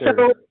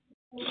 So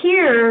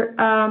here,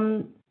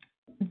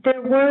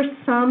 there were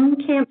some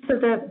camps. So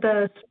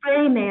the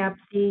spray map,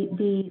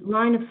 the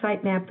line of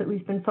sight map that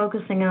we've been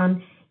focusing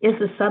on, is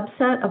a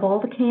subset of all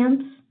the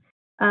camps.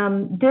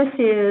 This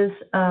is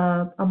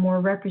a more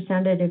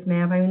representative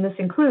map. I mean, this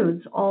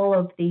includes all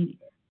of the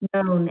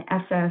known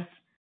SS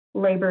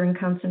labor and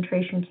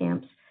concentration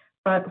camps.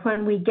 But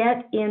when we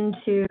get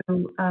into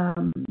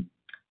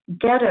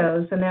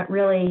ghettos, and that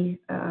really,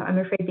 I'm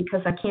afraid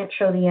because I can't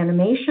show the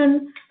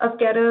animation of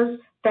ghettos,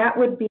 that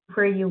would be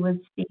where you would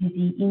see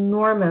the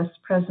enormous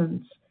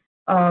presence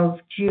of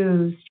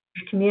Jews,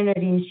 Jewish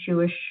communities,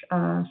 Jewish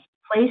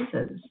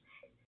places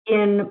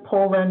in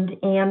Poland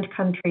and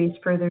countries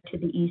further to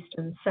the east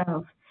and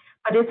south.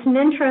 But it's an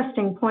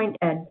interesting point,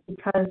 Ed,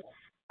 because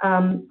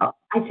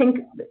I think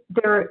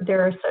there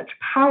are such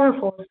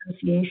powerful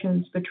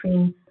associations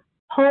between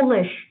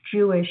Polish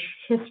Jewish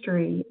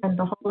history and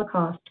the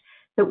Holocaust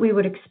that we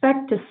would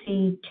expect to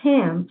see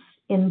camps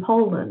in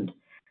Poland.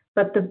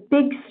 But the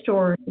big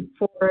story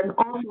for an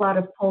awful lot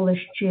of Polish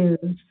Jews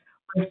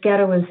was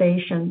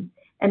ghettoization,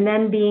 and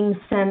then being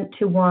sent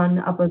to one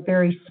of a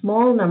very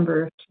small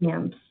number of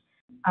camps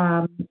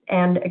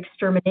and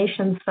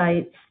extermination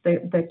sites,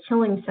 the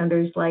killing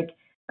centers like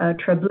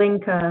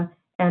Treblinka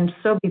and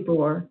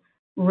Sobibor,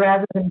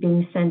 rather than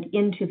being sent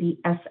into the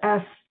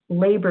SS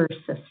labor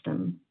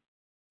system.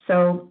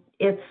 So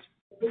it's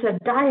a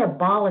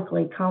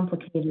diabolically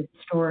complicated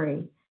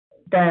story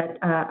that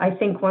I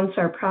think once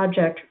our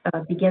project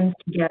begins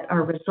to get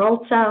our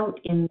results out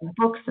in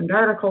books and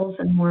articles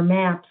and more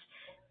maps,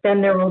 then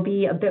there will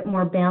be a bit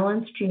more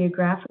balance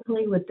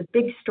geographically with the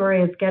big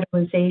story of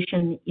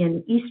ghettoization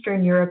in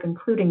Eastern Europe,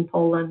 including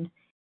Poland,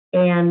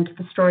 and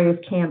the story of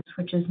camps,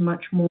 which is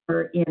much more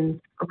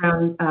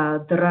around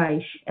the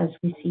Reich, as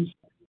we see.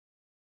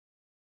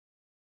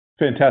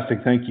 Fantastic,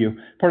 thank you.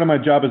 Part of my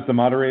job as the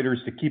moderator is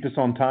to keep us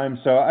on time,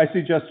 so I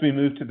suggest we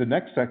move to the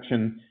next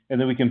section,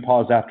 and then we can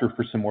pause after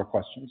for some more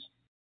questions.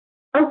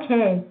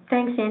 Okay,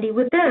 thanks, Andy.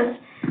 With this,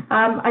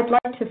 I'd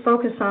like to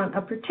focus on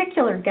a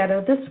particular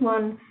ghetto. This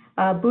one,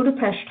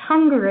 Budapest,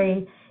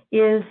 Hungary,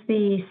 is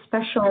the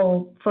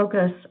special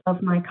focus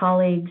of my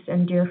colleagues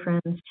and dear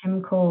friends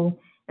Tim Cole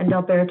and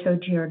Alberto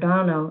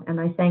Giordano,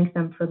 and I thank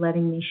them for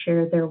letting me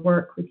share their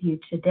work with you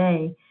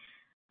today.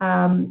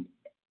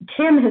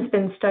 Tim has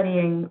been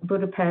studying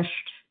Budapest,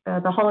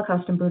 the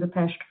Holocaust in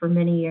Budapest for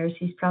many years.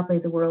 He's probably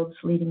the world's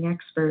leading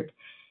expert.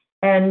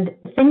 And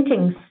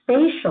thinking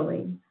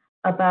spatially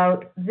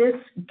about this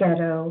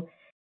ghetto,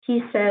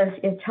 he says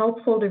it's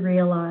helpful to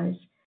realize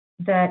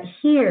that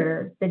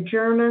here the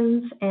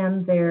Germans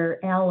and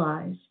their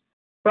allies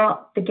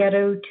brought the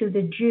ghetto to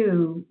the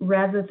Jew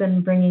rather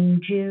than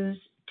bringing Jews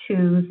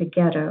to the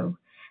ghetto.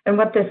 And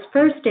what this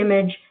first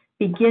image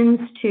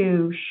begins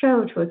to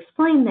show to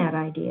explain that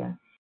idea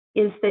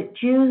is that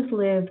Jews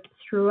lived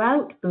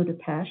throughout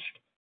Budapest.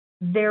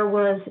 There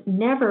was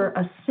never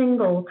a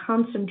single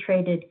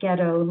concentrated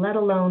ghetto, let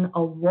alone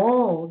a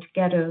walled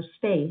ghetto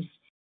space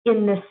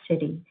in this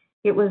city.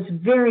 It was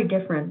very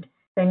different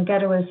than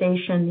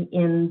ghettoization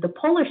in the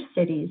Polish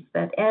cities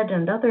that Ed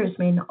and others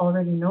may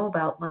already know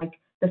about, like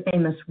the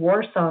famous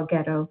Warsaw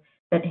ghetto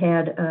that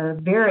had a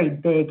very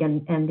big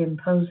and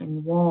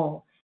imposing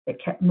wall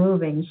that kept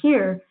moving.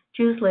 Here,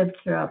 Jews lived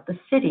throughout the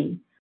city.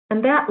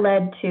 And that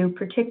led to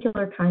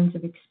particular kinds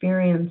of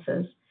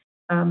experiences.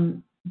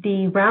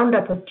 The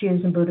roundup of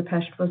Jews in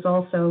Budapest was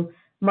also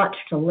much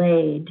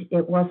delayed.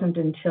 It wasn't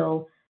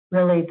until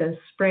really the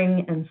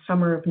spring and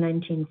summer of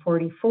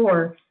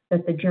 1944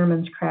 that the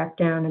Germans cracked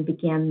down and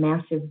began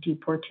massive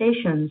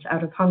deportations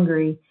out of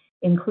Hungary,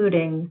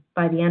 including,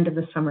 by the end of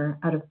the summer,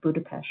 out of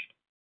Budapest.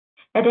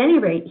 At any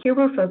rate, here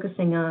we're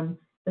focusing on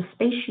the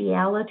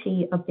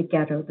spatiality of the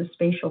ghetto, the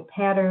spatial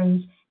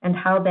patterns and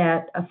how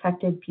that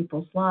affected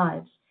people's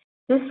lives.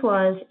 This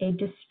was a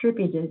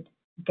distributed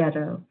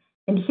ghetto.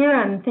 And here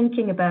I'm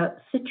thinking about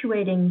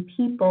situating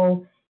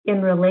people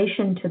in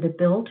relation to the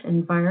built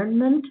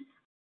environment.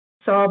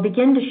 So I'll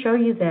begin to show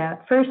you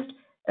that. First,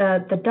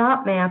 the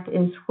dot map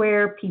is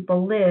where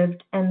people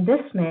lived, and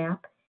this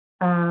map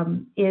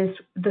is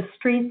the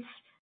streets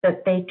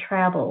that they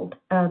traveled.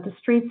 The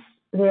streets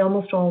they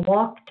almost all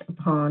walked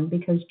upon,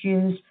 because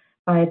Jews,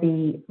 by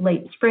the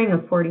late spring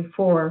of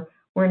 44,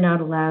 were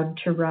not allowed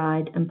to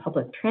ride in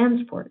public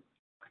transport.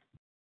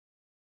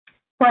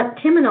 What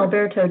Tim and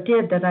Alberto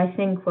did that I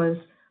think was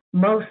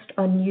most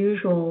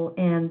unusual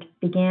and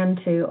began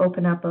to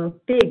open up a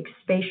big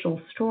spatial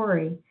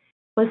story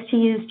was to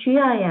use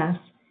GIS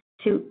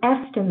to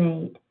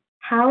estimate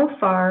how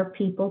far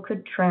people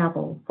could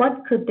travel,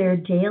 what could their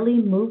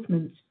daily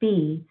movements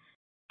be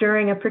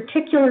during a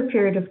particular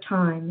period of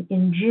time.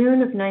 In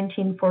June of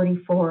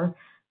 1944,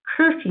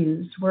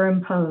 curfews were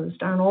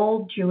imposed on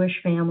all Jewish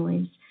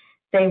families.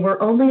 They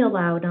were only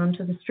allowed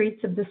onto the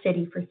streets of the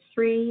city for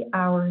 3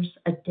 hours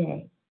a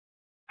day.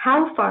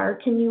 How far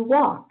can you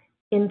walk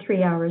in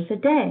 3 hours a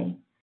day?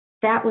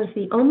 That was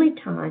the only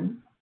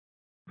time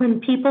when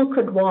people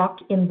could walk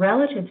in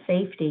relative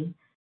safety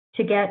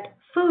to get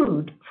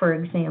food, for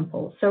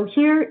example. So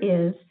here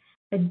is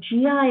a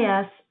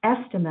GIS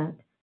estimate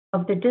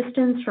of the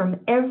distance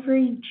from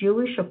every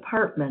Jewish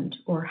apartment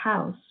or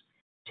house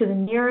to the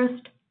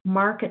nearest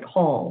market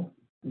hall,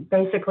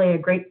 basically a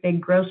great big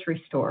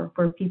grocery store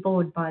where people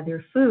would buy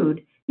their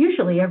food,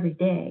 usually every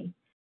day.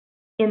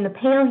 In the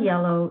pale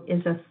yellow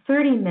is a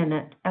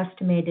 30-minute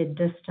estimated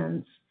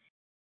distance.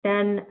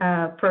 Then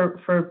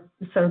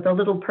so the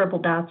little purple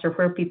dots are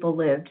where people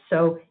lived.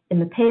 So in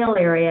the pale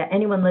area,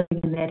 anyone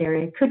living in that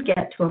area could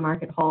get to a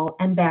market hall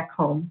and back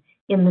home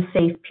in the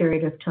safe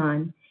period of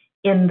time.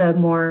 In the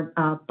more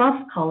buff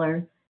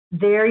color,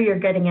 there you're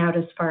getting out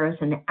as far as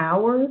an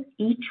hour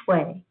each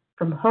way,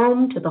 from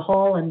home to the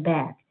hall and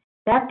back.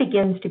 That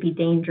begins to be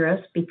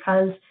dangerous,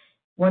 because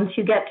once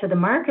you get to the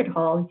market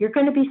hall, you're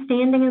going to be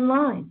standing in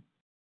line.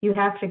 You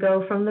have to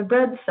go from the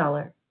bread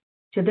seller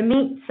to the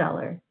meat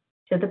seller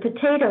to the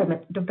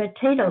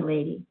potato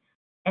lady.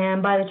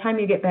 And by the time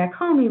you get back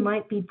home, you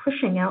might be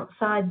pushing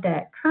outside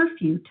that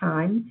curfew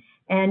time,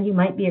 and you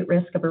might be at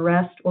risk of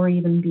arrest or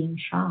even being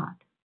shot.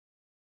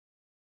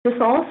 This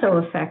also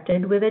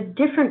affected, with a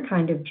different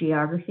kind of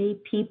geography,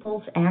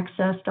 people's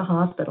access to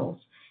hospitals.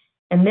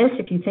 And this,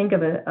 if you think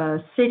of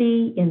a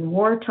city in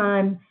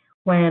wartime,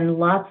 when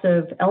lots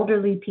of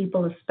elderly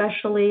people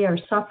especially are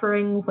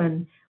suffering,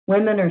 when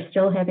women are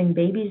still having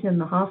babies in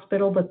the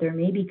hospital, but there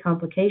may be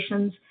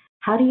complications,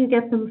 how do you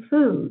get them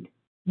food?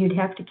 You'd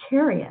have to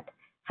carry it.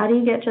 How do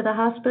you get to the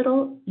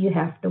hospital? You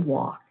have to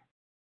walk.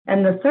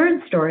 And the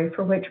third story,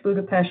 for which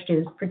Budapest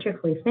is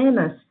particularly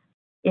famous,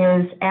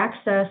 is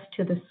access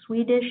to the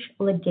Swedish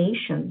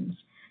legations.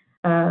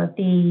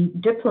 The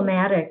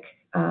diplomatic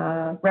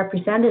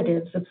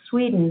representatives of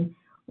Sweden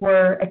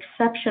were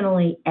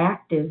exceptionally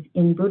active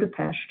in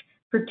Budapest,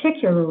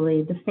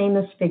 particularly the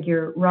famous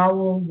figure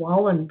Raoul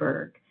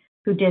Wallenberg,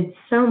 who did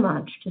so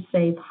much to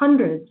save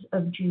hundreds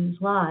of Jews'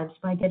 lives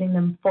by getting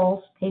them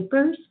false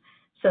papers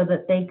so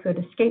that they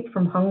could escape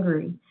from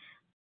Hungary.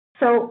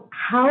 So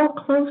how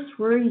close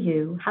were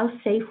you? How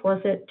safe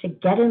was it to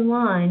get in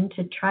line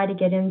to try to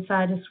get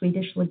inside a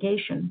Swedish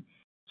legation?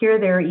 Here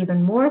there are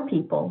even more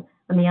people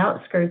on the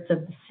outskirts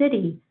of the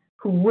city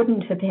who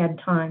wouldn't have had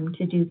time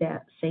to do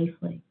that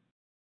safely.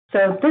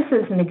 So this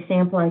is an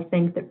example, I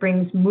think, that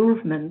brings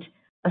movement,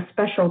 a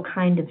special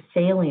kind of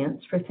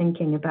salience for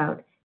thinking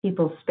about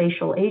people's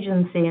spatial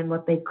agency and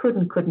what they could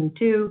and couldn't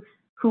do,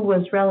 who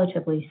was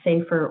relatively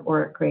safer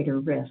or at greater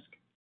risk.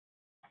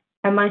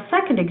 And my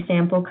second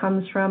example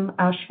comes from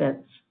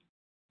Auschwitz.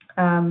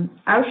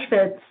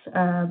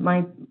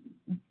 My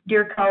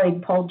dear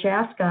colleague Paul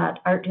Jascott,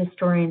 art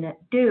historian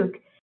at Duke,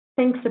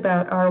 thinks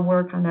about our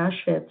work on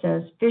Auschwitz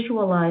as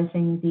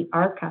visualizing the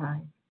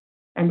archive.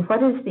 And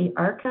what is the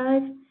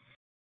archive?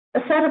 A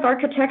set of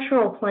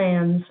architectural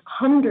plans,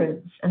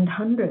 hundreds and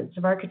hundreds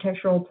of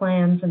architectural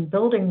plans and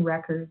building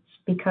records,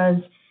 because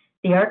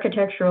the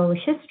architectural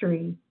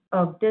history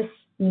of this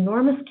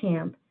enormous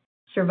camp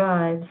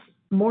survives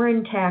more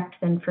intact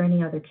than for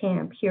any other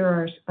camp. Here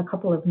are a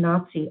couple of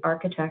Nazi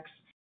architects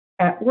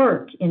at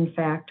work, in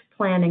fact,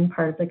 planning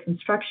part of the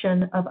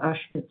construction of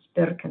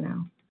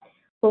Auschwitz-Birkenau.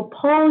 Well,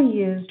 Paul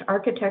used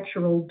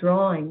architectural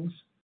drawings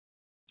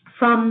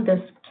from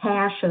this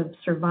cache of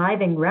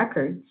surviving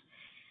records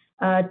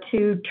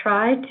to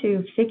try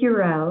to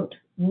figure out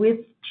with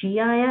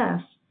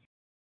GIS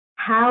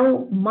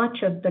how much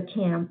of the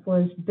camp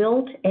was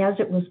built as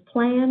it was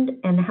planned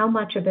and how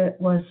much of it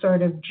was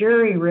sort of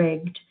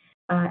jury-rigged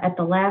at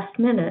the last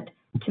minute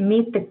to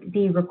meet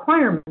the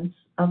requirements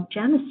of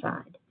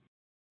genocide.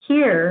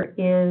 Here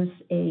is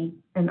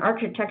an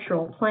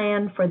architectural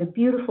plan for the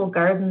beautiful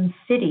garden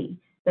city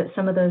that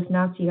some of those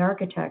Nazi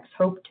architects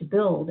hoped to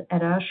build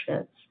at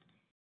Auschwitz.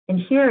 And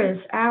here is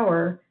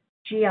our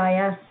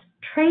GIS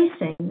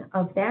tracing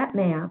of that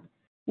map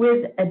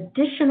with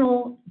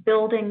additional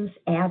buildings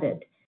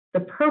added.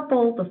 The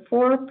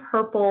four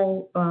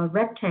purple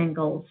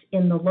rectangles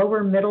in the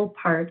lower middle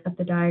part of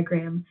the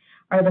diagram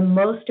are the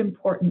most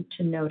important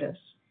to notice.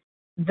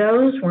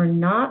 Those were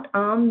not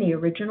on the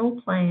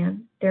original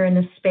plan. They're in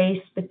a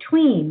space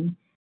between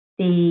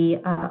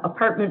the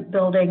apartment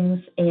buildings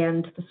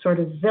and the sort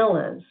of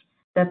villas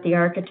that the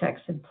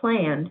architects had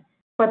planned.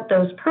 What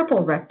those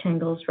purple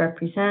rectangles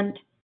represent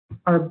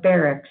are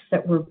barracks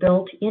that were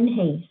built in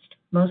haste,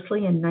 mostly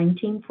in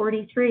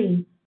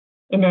 1943,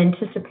 in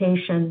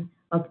anticipation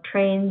of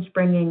trains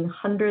bringing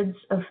hundreds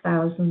of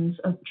thousands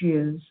of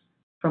Jews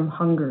from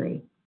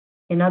Hungary.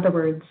 In other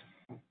words,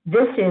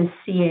 this is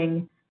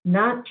seeing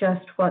not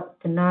just what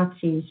the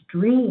Nazis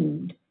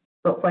dreamed,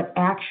 but what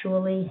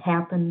actually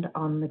happened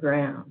on the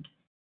ground.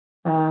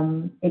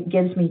 It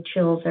gives me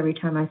chills every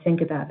time I think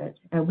about it.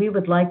 We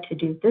would like to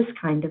do this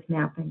kind of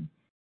mapping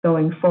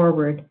going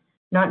forward,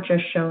 not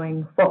just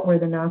showing what were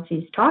the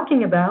Nazis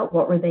talking about,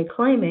 what were they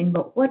claiming,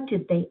 but what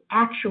did they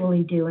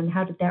actually do and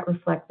how did that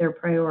reflect their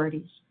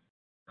priorities?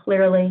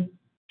 Clearly,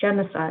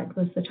 genocide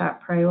was the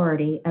top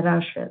priority at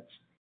Auschwitz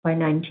by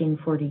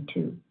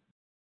 1942.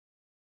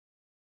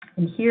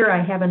 And here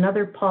I have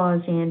another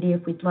pause, Andy,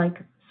 if we'd like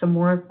some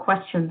more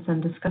questions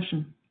and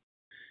discussion.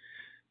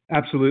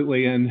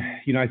 Absolutely. And,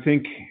 I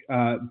think,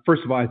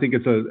 first of all, I think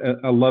it's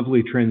a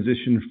lovely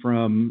transition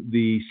from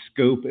the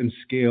scope and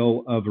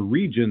scale of a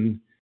region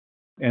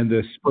and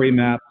the spray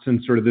maps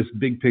and sort of this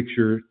big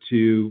picture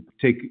to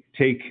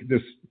take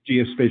this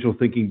geospatial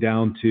thinking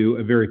down to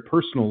a very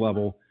personal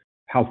level,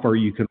 how far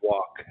you can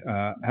walk,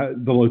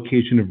 the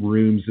location of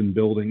rooms and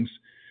buildings.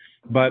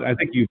 But I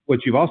think what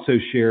you've also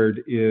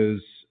shared is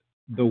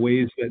the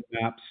ways that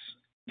maps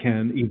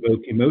can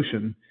evoke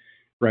emotion,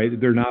 right?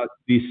 They're not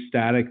these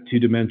static,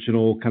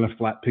 two-dimensional kind of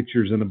flat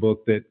pictures in a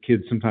book that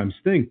kids sometimes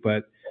think,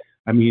 but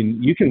I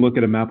mean, you can look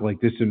at a map like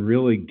this and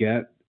really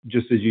get,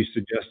 just as you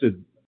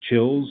suggested,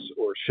 chills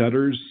or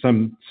shudders.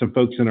 Some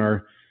folks in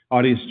our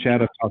audience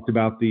chat have talked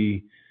about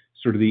the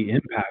sort of the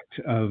impact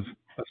of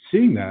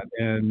seeing that,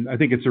 and I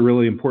think it's a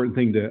really important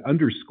thing to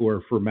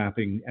underscore for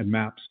mapping and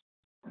maps,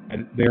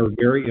 and they're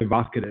very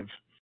evocative.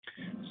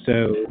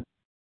 So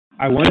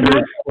I wonder.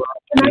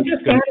 Can I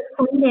just add a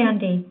point,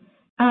 Andy?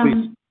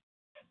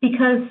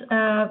 Because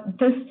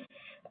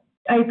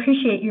I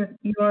appreciate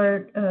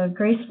your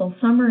graceful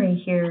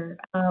summary here.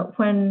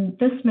 When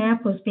this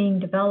map was being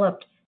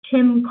developed,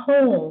 Tim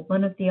Cole,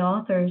 one of the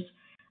authors,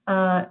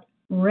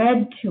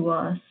 read to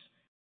us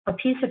a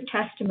piece of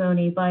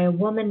testimony by a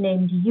woman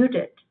named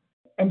Judith.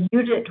 And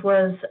Judith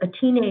was a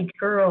teenage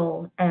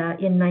girl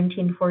in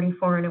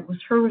 1944, and it was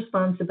her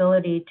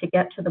responsibility to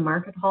get to the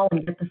market hall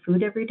and get the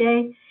food every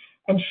day.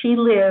 And she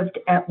lived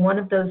at one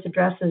of those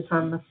addresses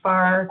on the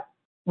far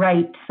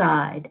right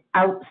side,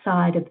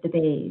 outside of the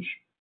beige.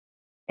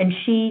 And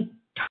she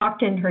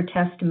talked in her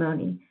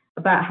testimony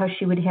about how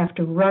she would have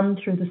to run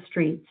through the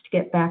streets to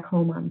get back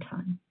home on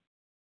time.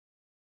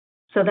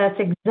 So that's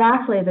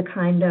exactly the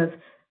kind of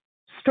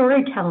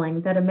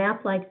storytelling that a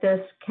map like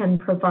this can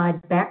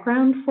provide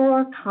background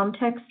for,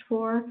 context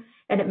for,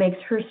 and it makes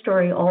her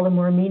story all the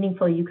more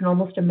meaningful. You can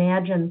almost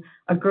imagine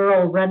a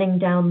girl running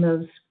down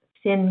those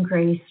thin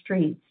gray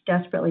streets,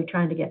 desperately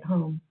trying to get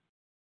home.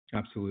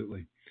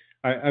 Absolutely.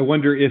 I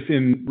wonder if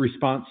in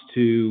response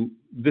to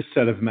this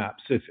set of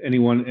maps, if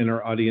anyone in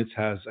our audience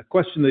has a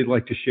question they'd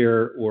like to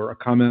share or a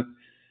comment.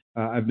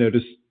 I've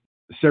noticed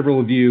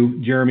several of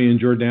you, Jeremy and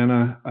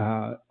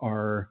Jordana,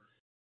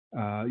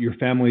 your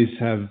families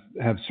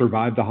have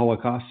survived the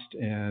Holocaust,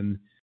 and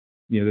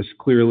this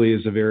clearly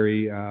is a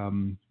very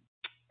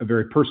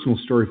personal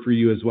story for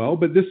you as well.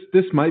 But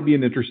this might be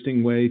an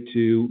interesting way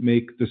to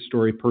make the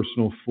story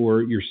personal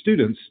for your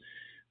students.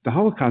 The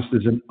Holocaust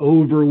is an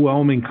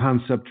overwhelming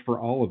concept for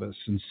all of us,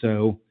 and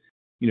so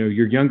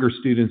your younger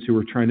students who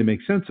are trying to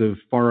make sense of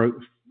far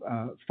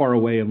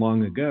away and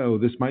long ago,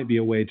 this might be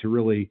a way to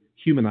really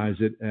humanize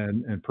it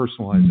and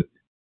personalize it.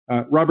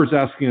 Robert's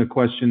asking a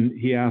question.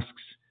 He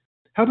asks,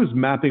 how does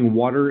mapping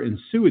water and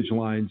sewage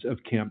lines of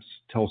camps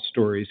tell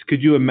stories?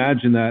 Could you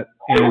imagine that?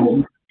 And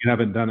you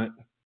haven't done it.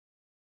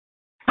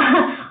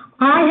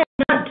 I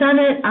have not done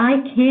it.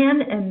 I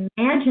can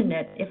imagine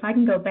it. If I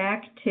can go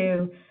back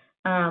to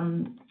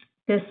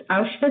this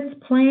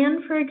Auschwitz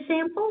plan, for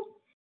example,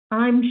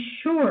 I'm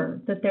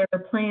sure that there are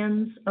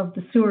plans of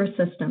the sewer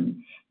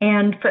system.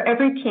 And for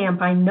every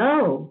camp, I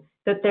know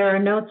that there are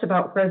notes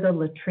about where the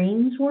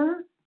latrines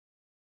were.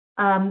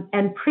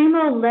 And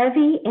Primo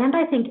Levi and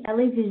I think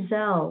Elie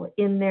Wiesel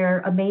in their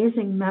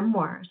amazing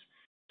memoirs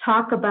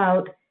talk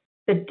about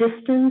the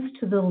distance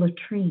to the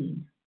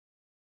latrine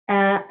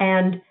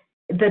and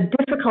the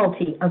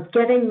difficulty of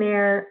getting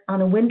there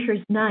on a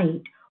winter's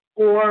night,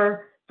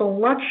 or the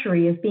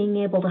luxury of being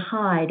able to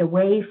hide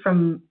away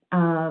from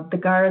the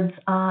guards'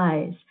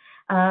 eyes.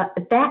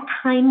 That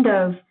kind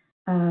of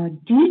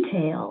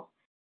detail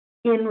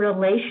in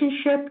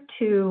relationship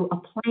to a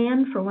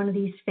plan for one of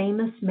these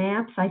famous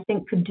maps, I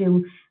think could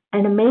do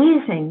an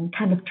amazing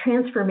kind of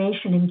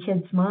transformation in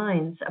kids'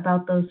 minds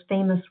about those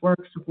famous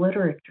works of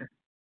literature.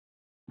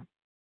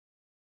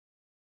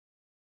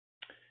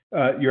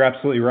 You're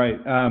absolutely right.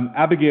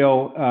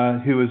 Abigail,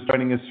 who is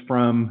joining us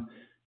from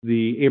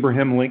the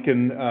Abraham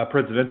Lincoln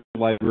Presidential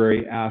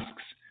Library,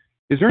 asks,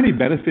 is there any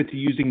benefit to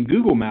using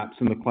Google Maps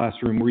in the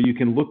classroom where you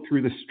can look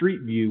through the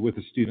street view with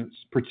the students,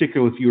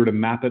 particularly if you were to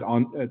map it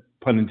on,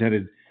 pun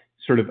intended,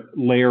 sort of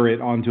layer it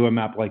onto a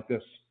map like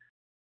this?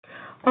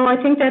 Oh, I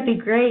think that'd be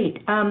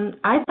great.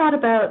 I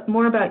thought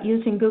more about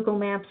using Google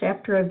Maps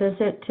after a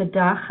visit to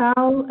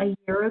Dachau a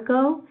year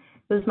ago.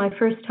 It was my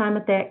first time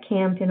at that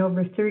camp in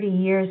over 30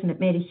 years, and it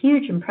made a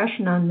huge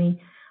impression on me.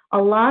 A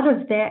lot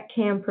of that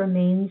camp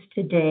remains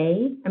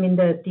today. I mean,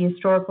 the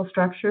historical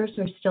structures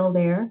are still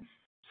there.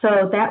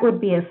 So that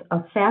would be a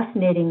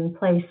fascinating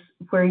place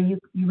where you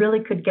really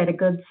could get a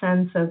good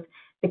sense of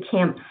the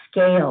camp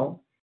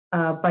scale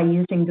by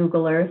using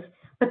Google Earth.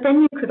 But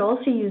then you could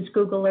also use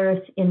Google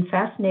Earth in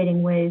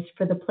fascinating ways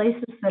for the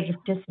places that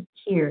have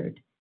disappeared,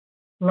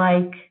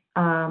 like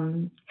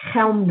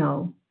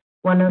Chełmno,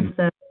 one of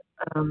the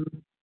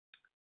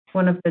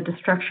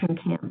destruction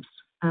camps,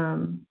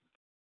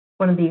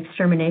 one of the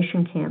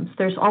extermination camps.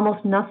 There's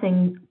almost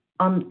nothing.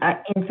 In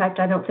fact,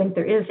 I don't think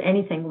there is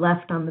anything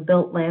left on the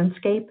built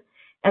landscape.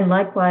 And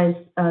likewise,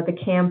 the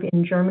camp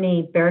in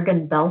Germany,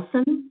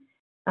 Bergen-Belsen,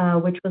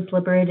 which was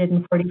liberated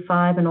in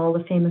 1945, and all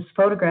the famous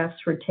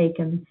photographs were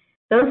taken.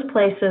 Those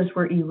places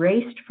were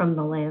erased from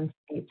the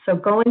landscape. So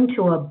going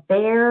to a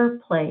bare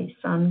place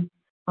on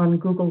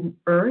Google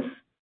Earth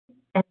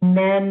and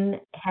then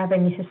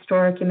having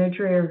historic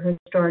imagery or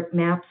historic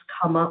maps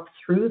come up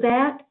through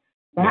that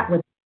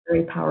would be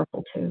very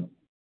powerful too.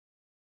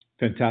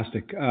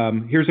 Fantastic.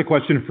 Here's a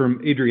question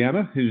from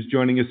Adriana, who's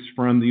joining us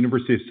from the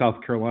University of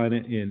South Carolina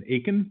in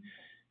Aiken.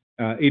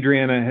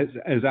 Adriana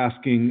is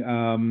asking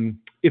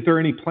if there are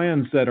any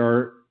plans that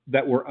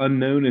were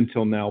unknown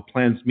until now,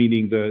 plans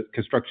meaning the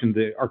construction,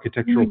 the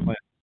architectural plans.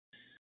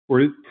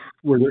 Were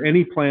there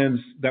any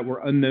plans that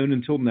were unknown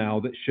until now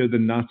that show the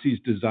Nazis'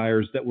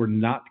 desires that were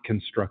not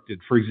constructed?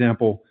 For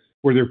example,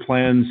 were there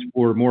plans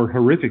for more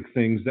horrific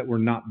things that were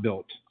not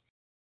built?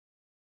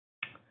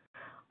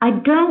 I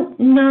don't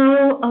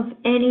know of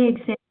any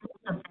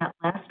examples of that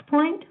last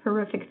point,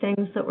 horrific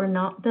things that were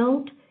not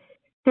built.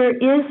 There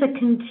is a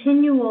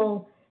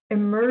continual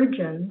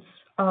emergence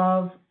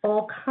of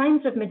all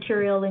kinds of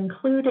material,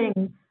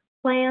 including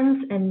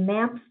plans and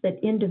maps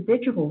that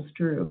individuals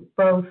drew,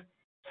 both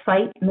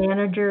site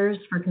managers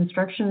for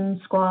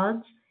construction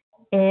squads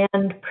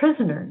and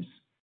prisoners.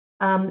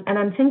 And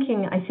I'm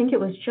thinking, I think it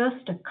was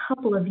just a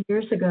couple of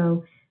years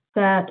ago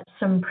that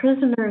some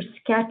prisoner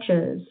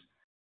sketches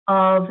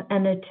of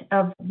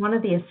one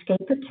of the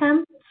escape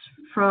attempts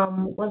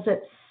from, was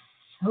it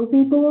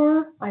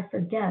Sobibor? I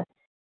forget,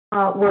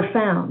 were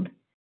found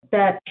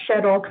that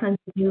shed all kinds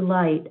of new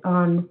light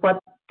on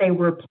what they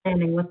were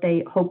planning, what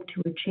they hoped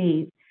to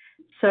achieve.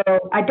 So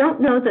I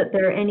don't know that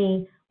there are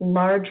any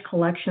large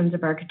collections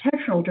of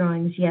architectural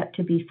drawings yet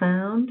to be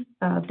found.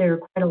 There are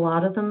quite a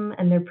lot of them,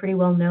 and they're pretty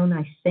well known,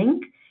 I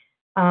think.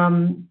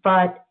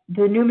 But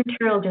the new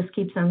material just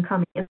keeps on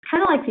coming. It's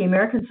kind of like the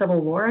American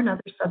Civil War,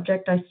 another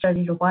subject I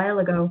studied a while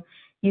ago.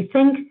 You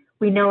think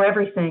we know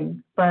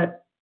everything,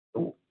 but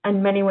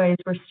in many ways,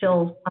 we're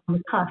still on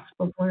the cusp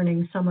of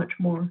learning so much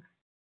more.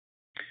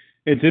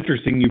 It's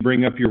interesting you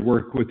bring up your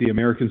work with the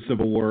American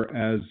Civil War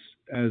as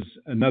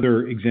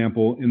another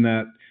example, in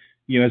that,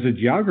 as a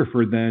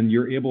geographer, then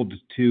you're able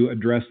to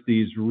address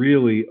these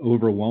really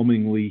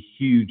overwhelmingly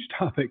huge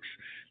topics.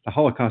 The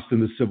Holocaust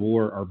and the Civil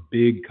War are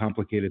big,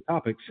 complicated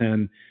topics,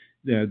 and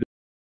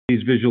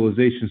these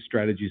visualization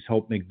strategies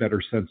help make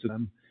better sense of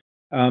them.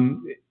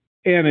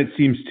 And it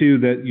seems too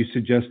that you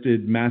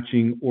suggested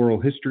matching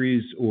oral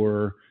histories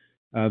or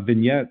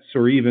vignettes,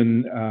 or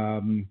even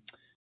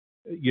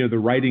the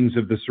writings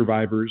of the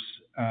survivors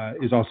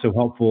is also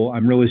helpful.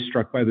 I'm really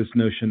struck by this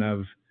notion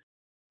of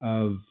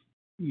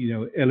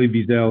Elie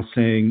Wiesel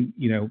saying,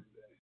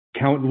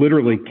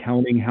 literally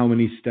counting how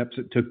many steps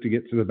it took to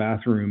get to the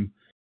bathroom,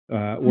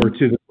 or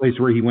to the place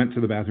where he went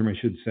to the bathroom, I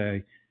should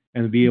say,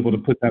 and to be able to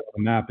put that on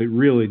the map. It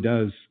really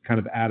does kind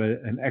of add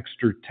an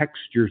extra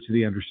texture to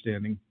the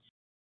understanding.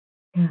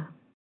 Yeah.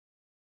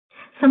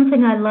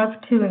 Something I love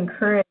to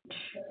encourage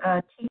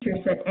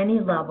teachers at any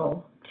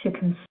level to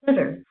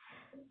consider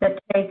that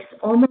takes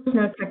almost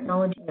no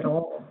technology at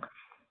all.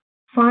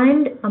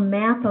 Find a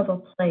map of a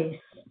place,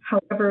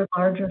 however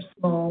large or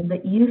small,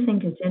 that you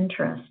think is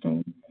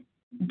interesting.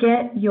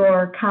 Get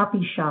your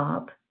copy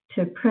shop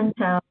to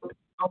print out a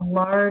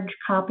large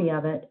copy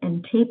of it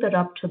and tape it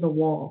up to the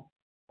wall.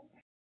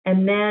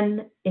 And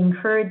then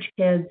encourage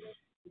kids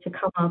to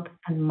come up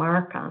and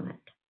mark on it.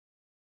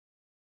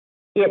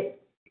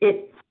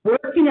 It's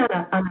working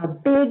on a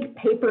big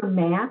paper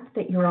map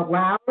that you're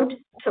allowed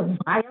to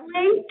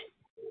violate,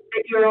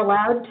 that you're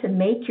allowed to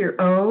make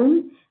your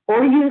own,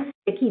 or use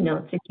sticky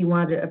notes if you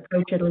want to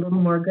approach it a little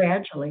more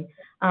gradually.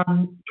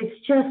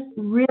 It's just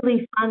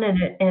really fun,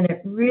 and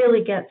it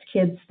really gets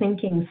kids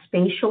thinking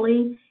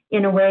spatially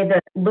in a way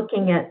that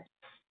looking at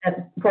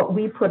what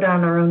we put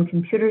on our own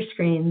computer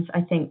screens,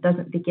 I think,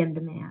 doesn't begin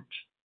to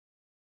match.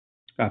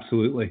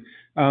 Absolutely.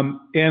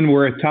 And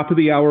we're at top of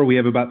the hour. We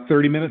have about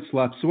 30 minutes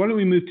left. So why don't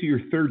we move to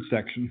your third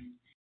section?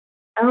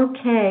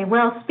 Okay.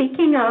 Well,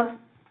 speaking of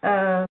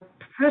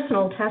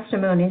personal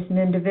testimonies and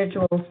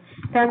individuals,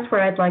 that's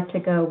where I'd like to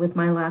go with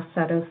my last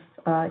set of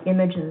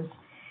images.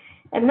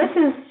 And this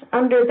is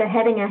under the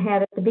heading I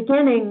had at the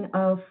beginning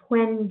of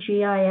when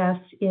GIS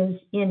is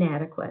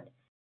inadequate.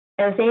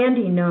 As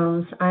Andy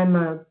knows, I'm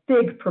a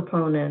big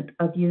proponent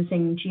of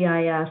using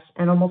GIS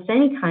and almost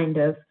any kind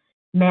of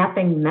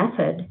mapping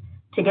method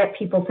to get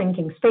people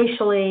thinking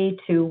spatially,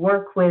 to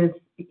work with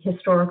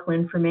historical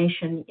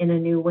information in a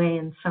new way,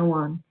 and so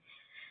on.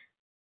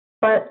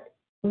 But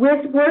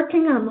with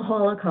working on the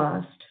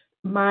Holocaust,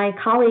 my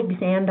colleagues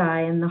and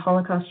I in the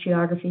Holocaust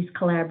Geographies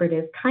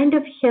Collaborative kind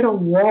of hit a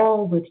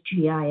wall with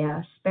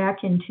GIS.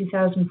 Back in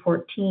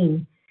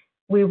 2014,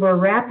 we were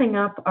wrapping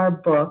up our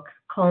book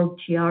called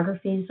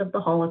Geographies of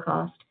the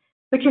Holocaust,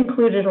 which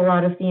included a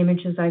lot of the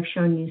images I've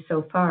shown you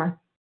so far.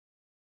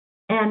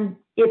 And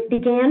it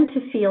began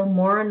to feel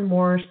more and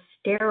more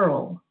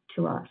sterile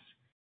to us.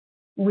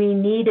 We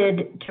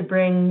needed to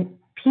bring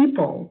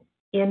people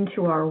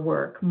into our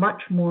work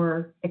much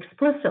more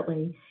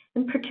explicitly,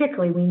 and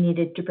particularly we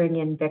needed to bring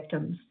in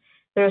victims.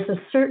 There's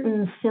a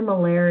certain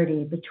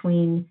similarity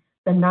between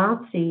the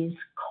Nazis'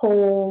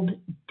 cold,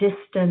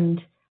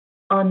 distant,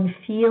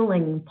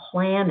 unfeeling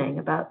planning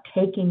about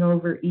taking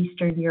over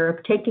Eastern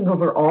Europe, taking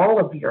over all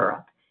of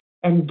Europe,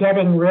 and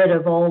getting rid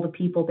of all the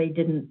people they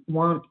didn't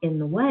want in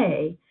the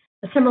way,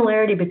 a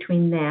similarity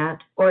between that,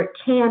 or it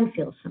can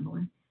feel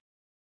similar,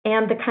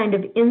 and the kind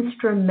of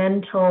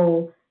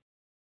instrumental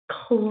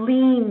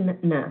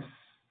cleanness,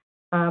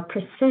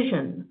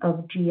 precision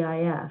of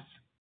GIS.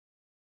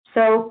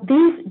 So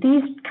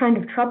these kind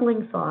of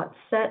troubling thoughts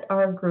set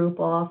our group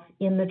off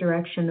in the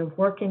direction of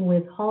working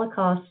with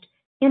Holocaust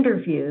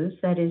interviews,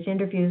 that is,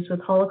 interviews with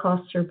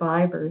Holocaust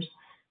survivors.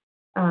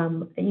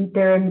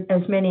 There,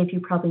 as many of you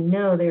probably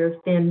know, there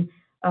have been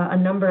a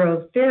number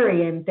of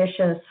very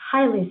ambitious,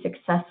 highly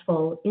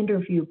successful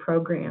interview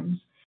programs.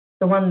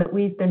 The one that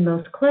we've been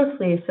most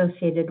closely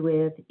associated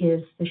with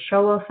is the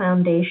Shoah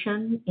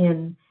Foundation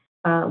in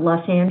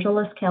Los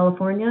Angeles,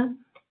 California,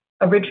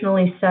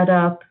 originally set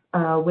up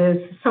with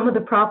some of the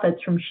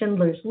prophets from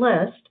Schindler's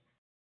List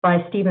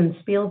by Steven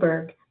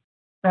Spielberg.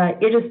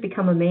 It has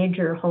become a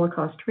major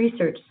Holocaust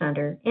research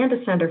center and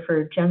a center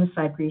for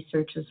genocide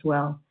research as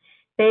well.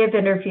 They have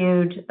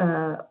interviewed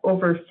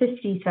over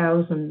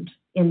 50,000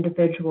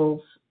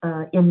 individuals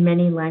in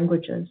many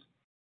languages.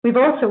 We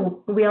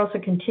also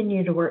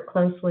continue to work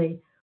closely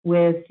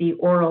with the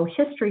Oral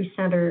History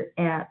Center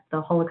at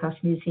the Holocaust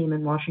Museum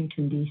in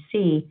Washington,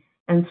 D.C.,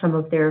 and some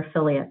of their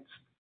affiliates.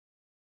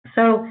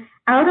 So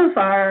out of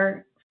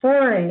our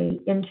foray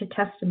into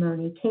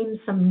testimony came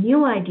some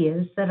new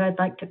ideas that I'd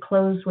like to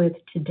close with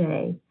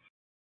today.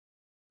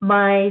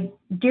 My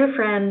dear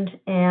friend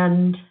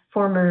and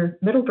former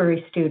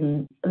Middlebury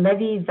student,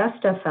 Levi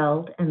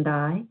Westerfeld, and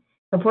I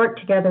have worked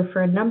together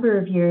for a number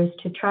of years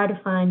to try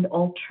to find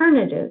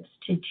alternatives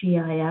to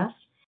GIS,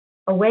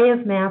 a way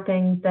of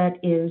mapping that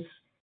is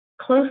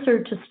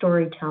closer to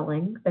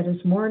storytelling, that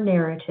is more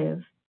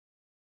narrative.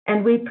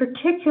 And we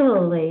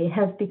particularly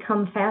have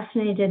become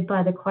fascinated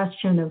by the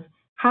question of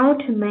how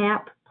to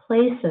map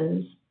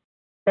places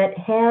that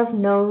have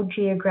no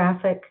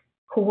geographic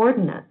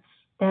coordinates,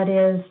 that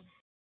is,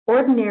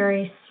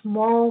 ordinary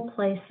small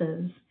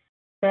places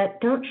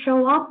that don't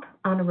show up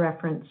on a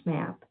reference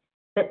map,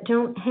 that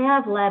don't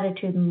have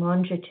latitude and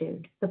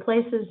longitude. The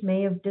places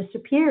may have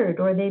disappeared,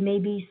 or they may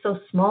be so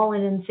small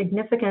and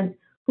insignificant,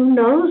 who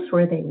knows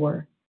where they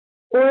were?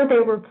 Or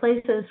they were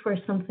places where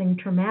something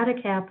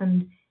traumatic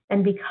happened,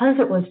 and because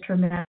it was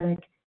traumatic,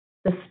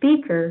 the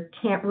speaker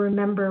can't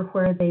remember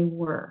where they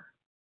were.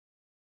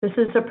 This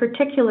is a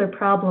particular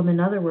problem, in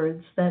other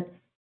words, that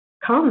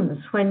comes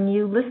when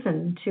you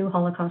listen to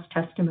Holocaust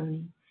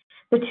testimony.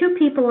 The two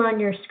people on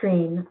your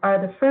screen are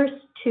the first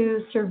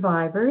two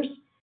survivors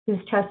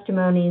whose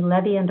testimony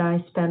Levi and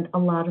I spent a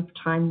lot of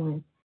time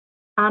with.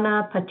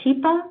 Anna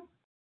Patipa,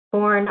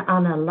 born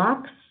Anna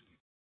Lax,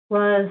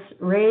 was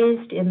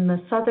raised in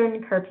the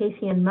southern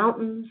Carpathian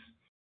Mountains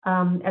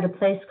at a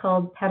place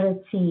called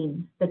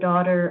Peretzin, the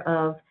daughter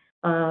of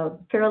a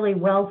fairly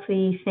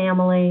wealthy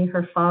family.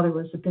 Her father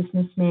was a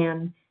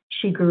businessman.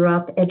 She grew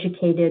up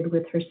educated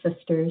with her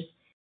sisters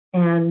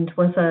and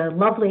was a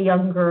lovely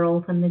young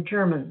girl when the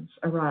Germans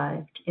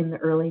arrived in the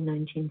early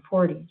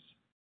 1940s.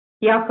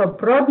 Jakob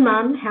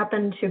Brodman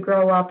happened to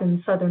grow up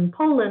in southern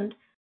Poland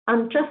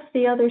on just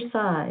the other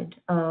side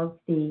of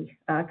the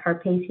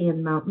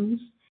Carpathian Mountains.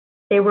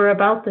 They were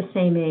about the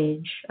same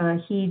age,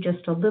 he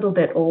just a little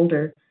bit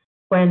older,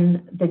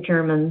 when the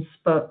Germans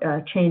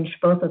changed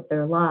both of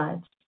their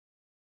lives.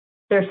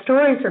 Their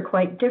stories are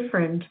quite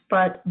different,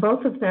 but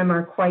both of them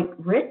are quite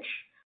rich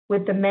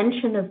with the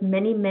mention of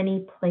many,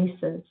 many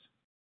places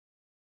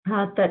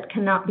that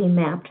cannot be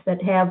mapped,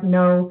 that have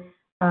no,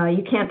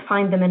 you can't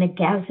find them in a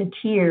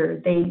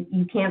gazetteer,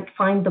 you can't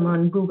find them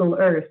on Google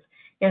Earth.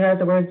 In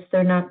other words,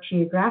 they're not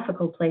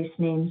geographical place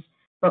names,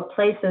 but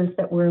places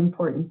that were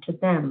important to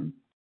them.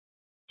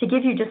 to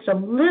give you just a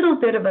little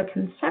bit of a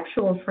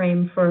conceptual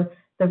frame for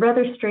the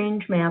rather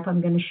strange map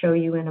I'm going to show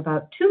you in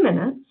about 2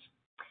 minutes,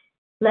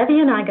 Levy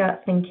and I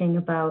got thinking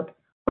about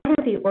what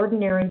are the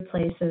ordinary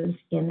places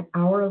in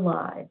our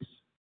lives.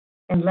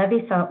 And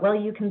Levy thought, well,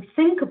 you can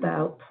think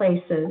about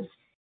places,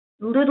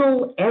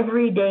 little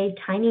everyday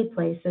tiny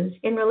places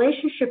in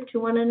relationship to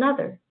one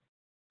another.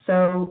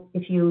 So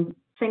if you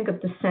think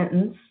of the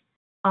sentence,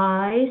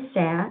 I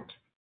sat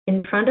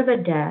in front of a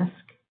desk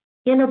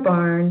in a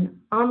barn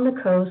on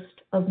the coast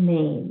of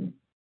Maine.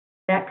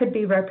 That could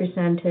be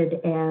represented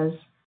as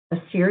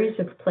a series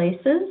of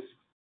places,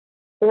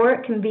 or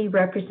it can be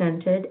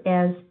represented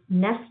as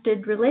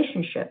nested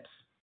relationships.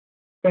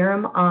 There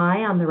am I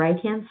on the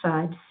right-hand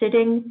side,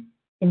 sitting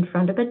in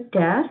front of a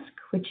desk,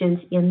 which is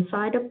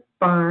inside a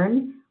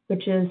barn,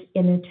 which is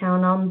in a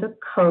town on the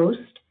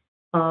coast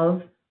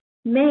of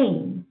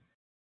Maine.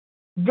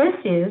 This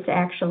is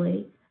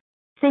actually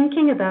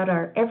thinking about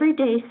our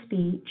everyday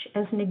speech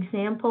as an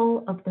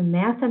example of the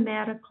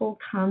mathematical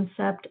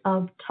concept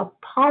of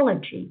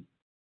topology.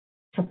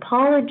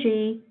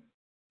 Topology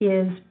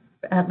is,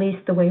 at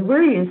least the way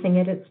we're using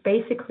it, it's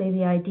basically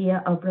the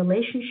idea of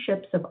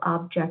relationships of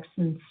objects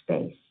in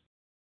space.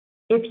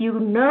 If you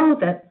know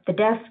that the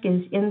desk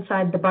is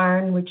inside the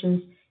barn, which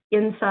is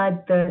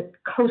inside the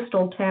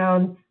coastal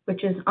town,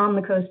 which is on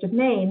the coast of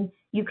Maine,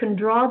 you can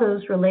draw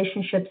those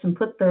relationships and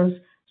put those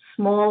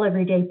small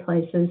everyday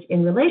places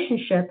in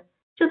relationship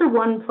to the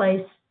one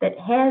place that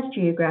has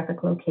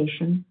geographic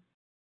location,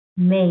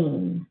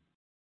 Maine.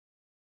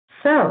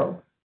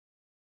 So,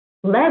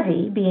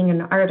 Levy, being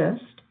an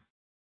artist,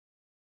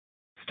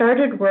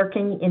 started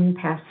working in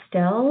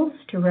pastels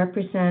to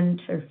represent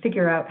or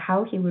figure out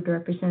how he would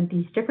represent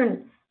these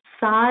different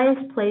size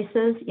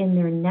places in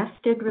their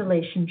nested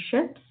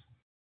relationships.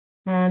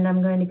 And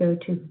I'm going to go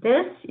to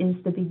this is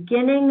the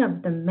beginning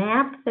of the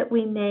map that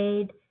we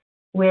made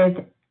with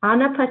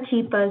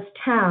Anapatipa's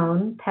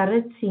town,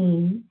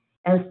 Paratzin,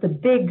 as the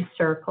big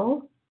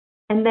circle,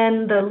 and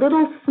then the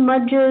little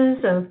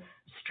smudges of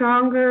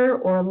stronger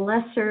or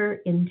lesser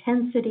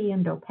intensity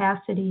and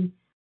opacity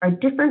are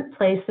different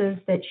places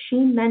that she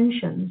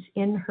mentions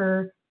in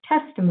her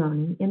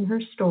testimony, in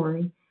her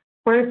story,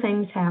 where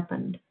things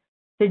happened.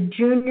 The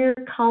junior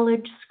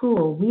college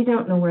school, we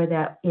don't know where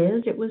that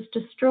is. It was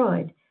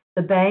destroyed.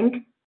 The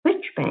bank,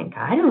 which bank?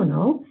 I don't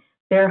know.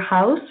 Their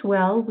house,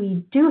 well,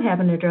 we do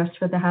have an address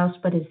for the house,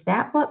 but is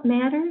that what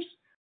matters?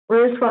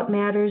 Or is what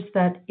matters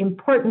that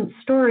important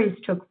stories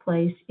took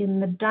place in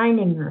the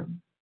dining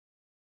room,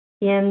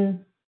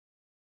 in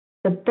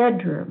the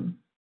bedroom,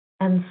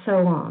 and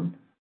so on?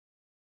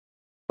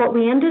 What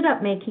we ended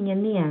up making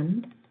in the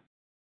end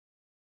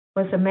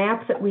was a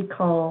map that we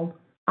call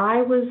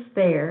I Was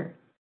There,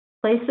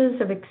 Places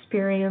of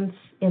Experience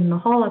in the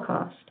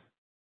Holocaust.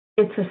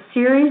 It's a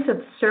series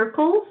of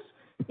circles.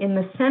 In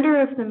the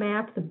center of the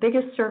map, the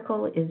biggest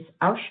circle is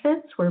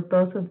Auschwitz, where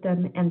both of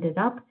them ended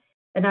up.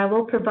 And I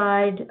will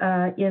provide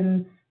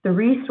in the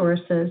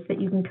resources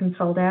that you can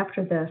consult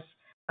after this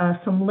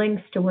some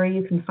links to where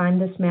you can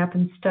find this map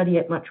and study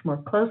it much more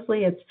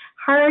closely. It's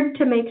hard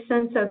to make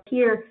sense of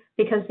here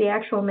because the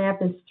actual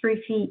map is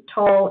 3 feet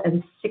tall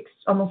and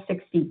almost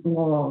 6 feet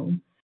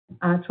long.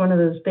 It's one of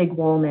those big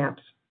wall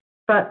maps.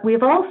 But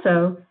we've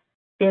also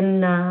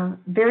been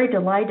very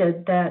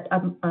delighted that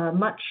a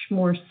much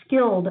more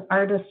skilled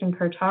artist and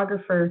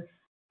cartographer,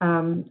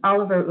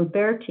 Oliver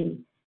Uberti,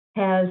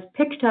 has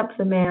picked up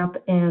the map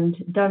and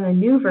done a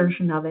new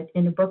version of it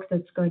in a book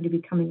that's going to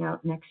be coming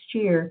out next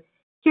year.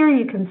 Here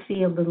you can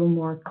see a little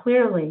more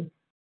clearly.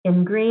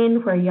 In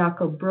green, where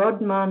Jakob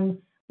Brodmann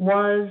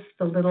was,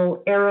 the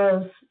little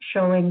arrows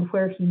showing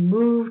where he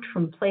moved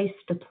from place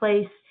to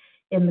place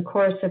in the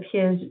course of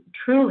his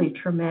truly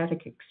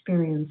traumatic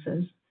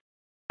experiences.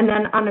 And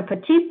then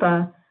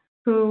Anapatipa,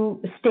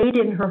 who stayed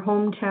in her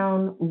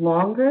hometown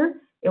longer.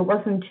 It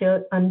wasn't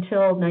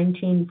until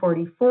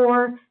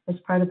 1944, as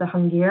part of the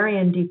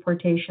Hungarian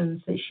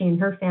deportations, that she and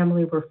her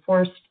family were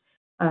forced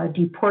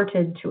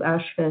deported to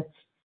Auschwitz,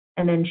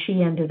 and then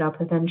she ended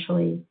up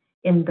eventually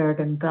in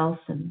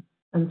Bergen-Belsen,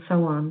 and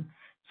so on.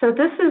 So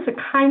this is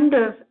a kind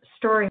of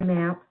story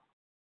map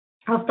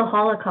of the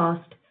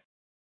Holocaust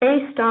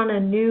based on a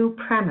new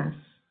premise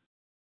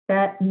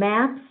that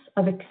maps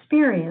of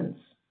experience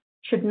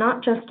should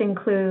not just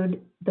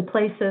include the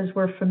places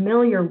we're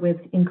familiar with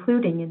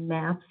including in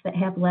maps that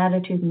have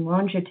latitude and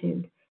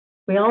longitude.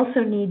 We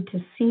also need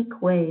to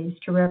seek ways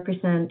to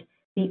represent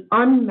the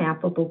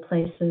unmappable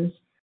places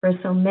where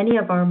so many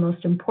of our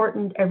most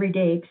important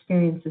everyday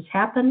experiences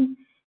happen,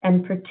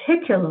 and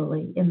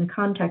particularly in the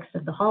context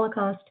of the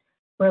Holocaust,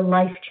 where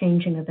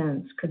life-changing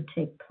events could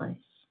take place.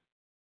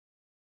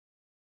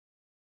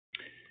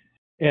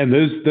 And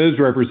those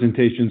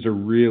representations are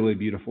really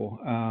beautiful.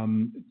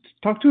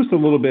 Talk to us a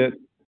little bit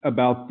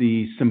about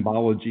the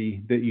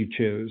symbology that you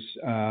chose.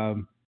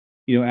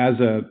 As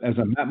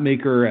a map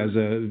maker, as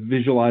a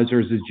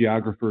visualizer, as a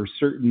geographer,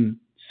 certain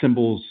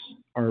symbols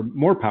are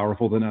more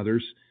powerful than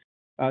others.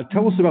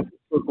 Tell us about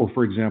the circle,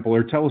 for example,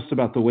 or tell us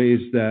about the ways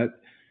that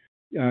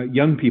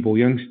young people,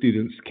 young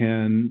students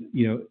can,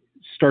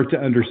 start to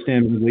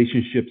understand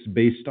relationships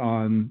based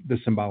on the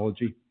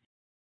symbology?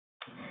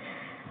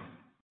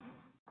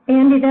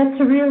 Andy, that's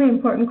a really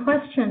important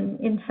question.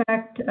 In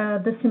fact,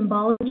 the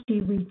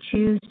symbology we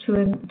choose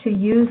to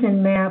use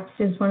in maps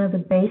is one of the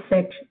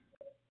basic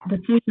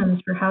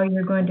decisions for how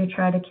you're going to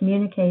try to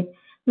communicate.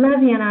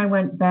 Levy and I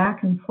went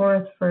back and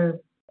forth for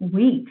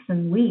weeks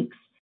and weeks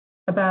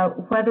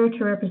about whether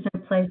to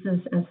represent places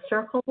as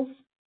circles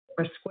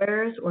or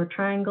squares or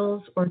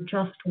triangles or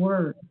just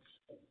words.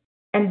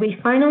 And we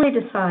finally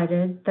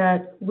decided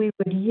that we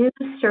would use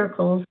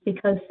circles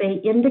because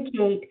they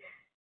indicate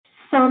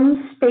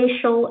some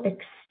spatial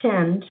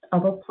extent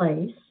of a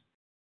place.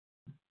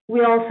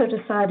 We also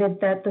decided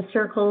that the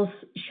circles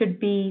should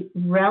be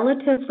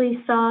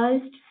relatively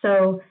sized.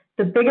 So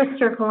the biggest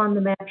circle on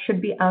the map should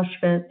be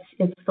Auschwitz.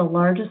 It's the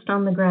largest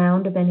on the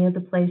ground of any of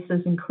the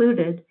places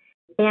included.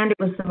 And it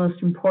was the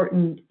most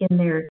important in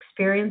their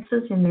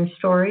experiences, in their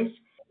stories.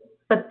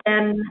 But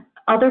then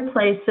other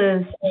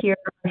places here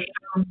are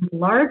shown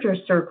larger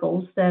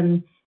circles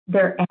than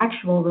their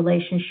actual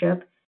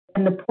relationship.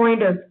 And the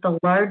point of the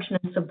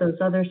largeness of those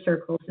other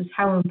circles is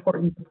how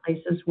important the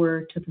places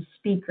were to the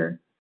speaker.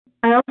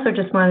 I also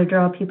just want to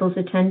draw people's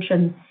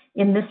attention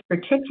in this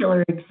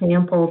particular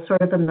example,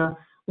 sort of in the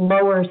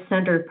lower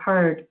central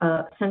part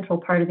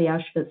of the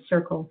Auschwitz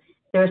circle.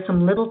 There are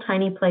some little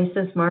tiny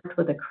places marked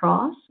with a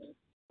cross.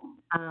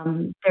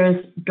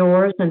 There's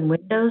doors and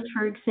windows,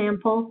 for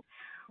example.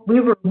 We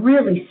were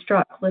really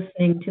struck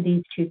listening to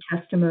these two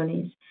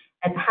testimonies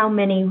at how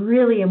many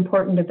really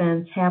important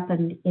events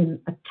happened in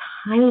a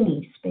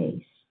tiny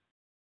space.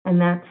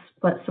 And that's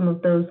what some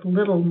of those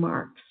little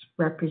marks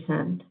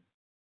represent.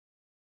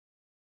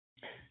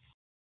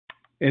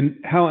 And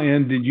how,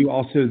 Anne, did you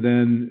also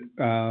then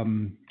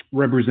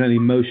represent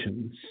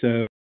emotion?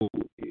 So,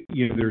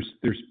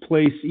 there's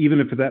place, even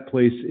if that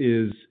place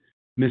is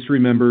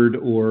misremembered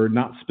or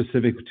not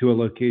specific to a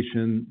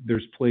location,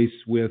 there's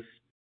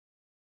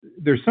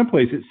some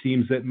place it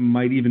seems that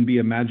might even be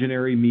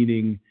imaginary,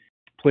 meaning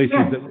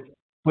places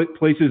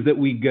that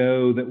we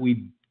go that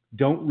we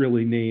don't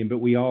really name, but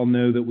we all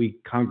know that we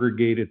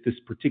congregate at this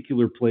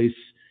particular place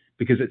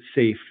because it's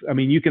safe. I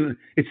mean,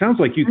 it sounds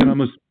like you can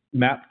almost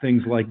map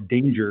things like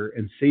danger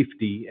and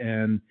safety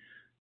and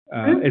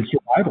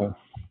survival.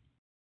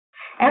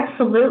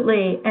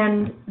 Absolutely.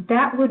 And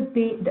that would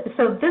be,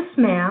 so this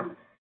map,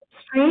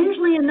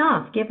 strangely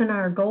enough, given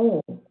our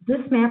goal,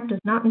 this map does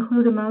not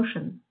include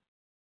emotion,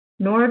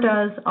 nor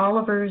does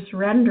Oliver's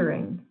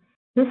rendering.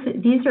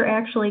 These are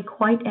actually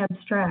quite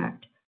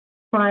abstract.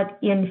 But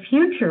in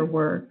future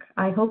work,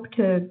 I hope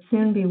to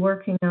soon be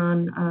working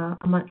on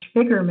a much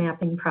bigger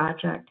mapping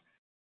project.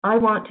 I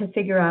want to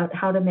figure out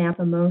how to map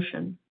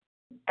emotion.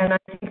 And I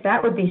think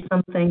that would be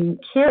something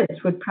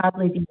kids would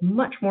probably be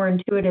much more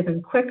intuitive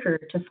and quicker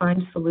to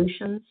find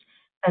solutions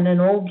than an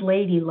old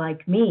lady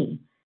like me.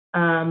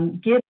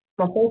 Give them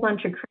a whole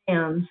bunch of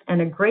crayons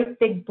and a great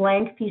big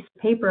blank piece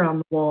of paper on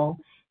the wall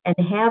and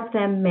have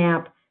them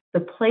map the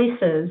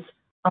places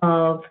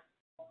of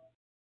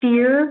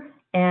fear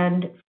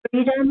and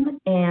freedom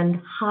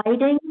and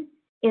hiding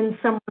in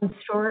someone's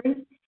story.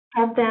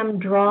 Have them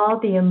draw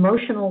the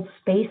emotional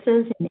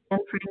spaces in Anne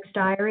Frank's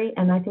diary,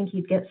 and I think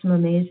you'd get some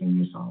amazing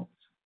results.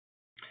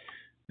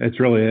 That's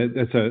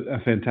a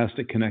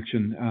fantastic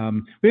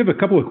connection. We have a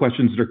couple of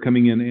questions that are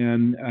coming in,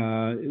 and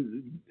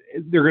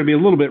they're going to be a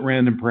little bit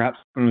random, perhaps.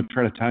 I'm going to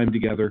try to tie them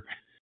together.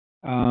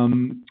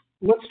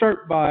 Let's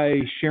start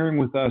by sharing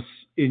with us,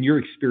 in your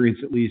experience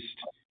at least,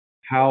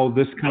 how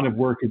this kind of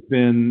work has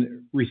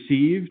been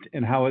received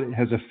and how it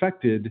has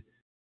affected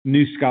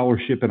new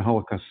scholarship in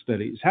Holocaust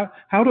studies.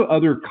 How do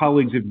other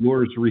colleagues of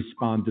yours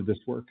respond to this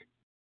work?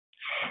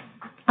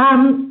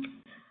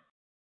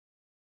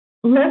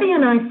 Levy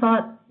and I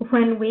thought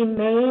when we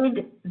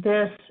made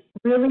this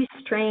really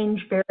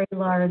strange, very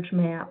large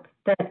map,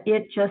 that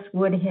it just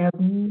would have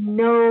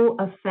no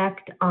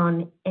effect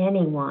on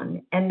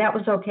anyone. And that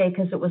was okay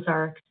because it was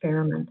our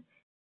experiment.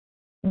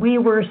 We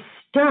were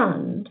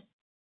stunned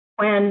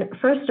when,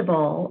 first of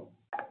all,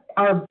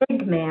 our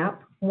big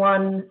map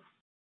won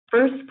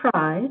first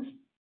prize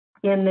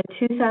in the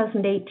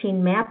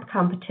 2018 map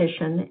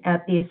competition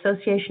at the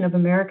Association of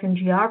American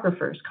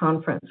Geographers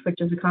conference, which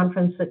is a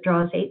conference that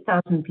draws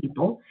 8,000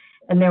 people,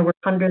 and there were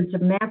hundreds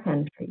of map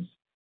entries.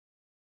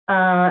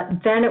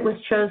 Then it was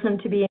chosen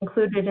to be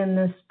included in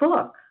this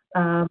book,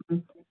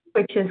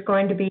 which is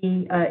going to be,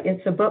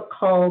 it's a book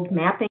called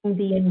Mapping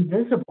the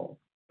Invisible.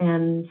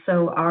 And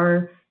so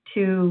our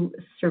two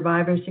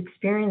survivors'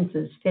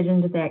 experiences fit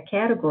into that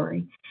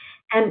category.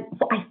 And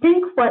I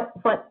think what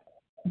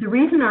the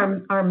reason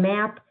our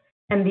map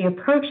and the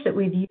approach that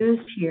we've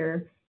used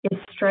here is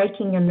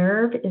striking a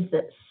nerve is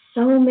that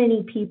so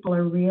many people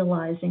are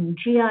realizing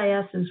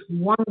GIS is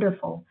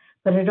wonderful,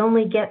 but it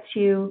only gets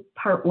you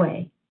part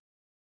way.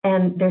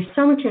 And there's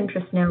so much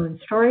interest now in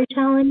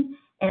storytelling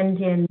and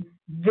in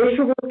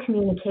visual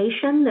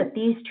communication that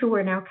these two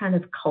are now kind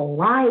of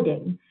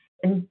colliding.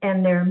 And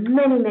there are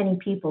many, many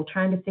people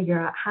trying to figure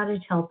out how to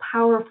tell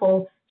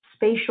powerful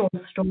spatial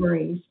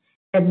stories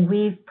and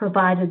we've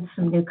provided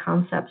some new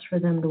concepts for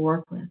them to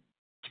work with.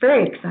 It's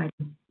very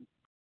exciting.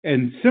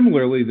 And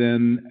similarly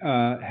then,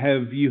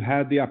 have you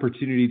had the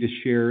opportunity to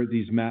share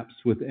these maps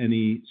with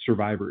any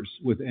survivors,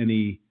 with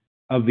any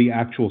of the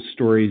actual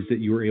stories that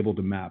you were able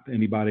to map?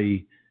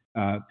 Anybody,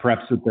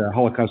 perhaps at the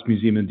Holocaust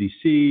Museum in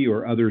DC,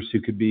 or others who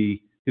could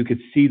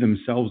see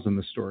themselves in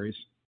the stories,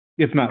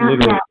 if not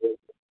literally?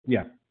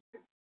 Yeah.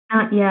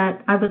 Not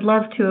yet. I would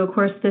love to. Of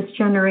course, this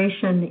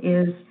generation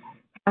is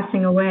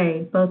passing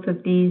away. Both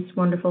of these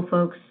wonderful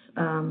folks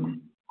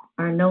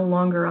are no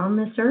longer on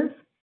this earth.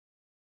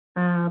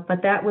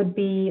 But that would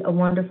be a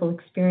wonderful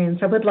experience.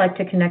 I would like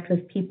to connect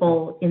with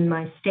people in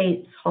my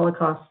state's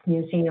Holocaust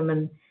Museum,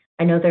 and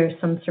I know there are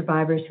some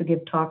survivors who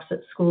give talks at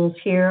schools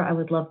here. I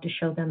would love to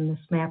show them this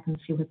map and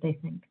see what they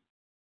think.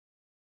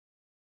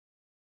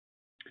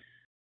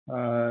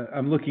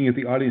 I'm looking at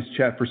the audience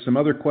chat for some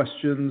other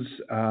questions.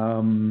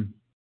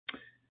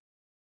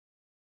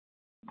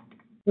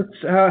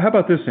 How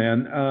about this,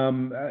 Anne?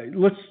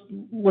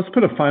 Let's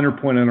put a finer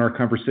point on our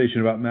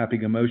conversation about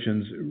mapping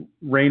emotions.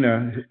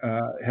 Raina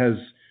has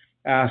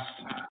asked,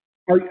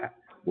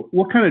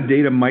 what kind of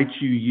data might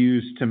you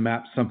use to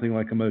map something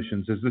like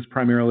emotions? Is this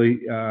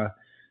primarily,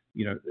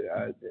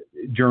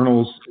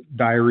 journals,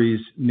 diaries,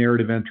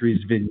 narrative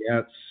entries,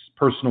 vignettes,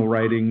 personal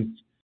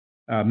writings,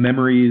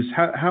 memories?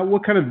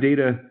 What kind of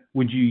data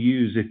would you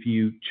use if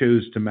you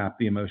chose to map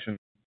the emotion?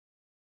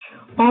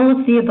 All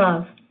of the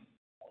above.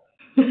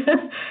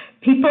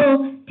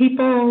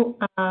 people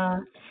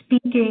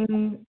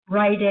speaking,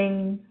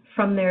 writing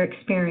from their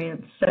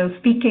experience. So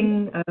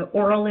speaking,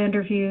 oral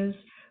interviews,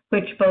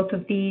 which both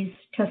of these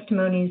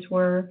testimonies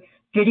were,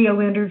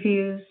 video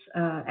interviews,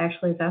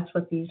 actually that's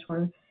what these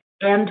were,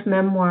 and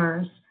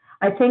memoirs.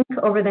 I think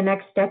over the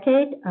next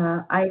decade,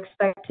 I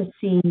expect to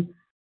see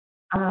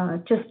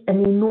just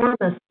an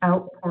enormous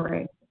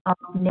outpouring of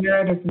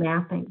narrative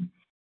mapping.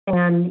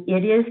 And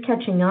it is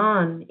catching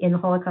on in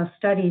Holocaust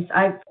studies.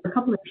 For a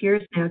couple of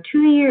years now,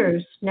 2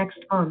 years next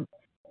month,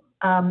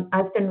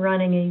 I've been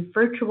running a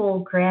virtual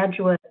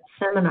graduate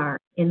seminar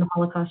in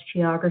Holocaust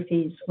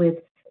geographies with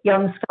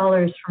young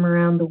scholars from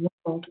around the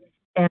world.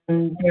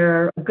 And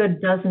there are a good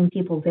dozen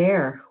people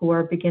there who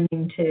are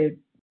beginning to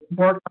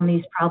work on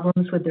these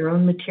problems with their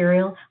own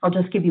material. I'll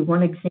just give you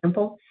one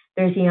example.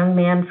 There's a young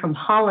man from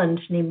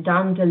Holland named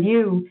Don de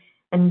Leeuw,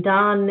 and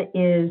Don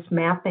is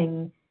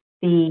mapping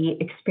the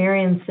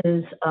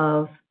experiences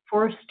of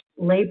forced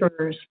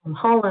laborers from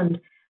Holland,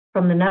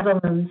 from the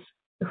Netherlands,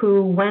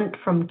 who went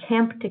from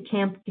camp to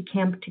camp to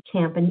camp to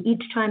camp. And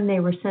each time they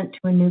were sent to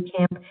a new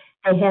camp,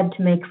 they had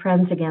to make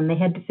friends again. They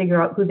had to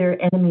figure out who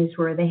their enemies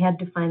were. They had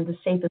to find the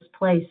safest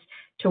place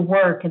to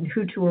work and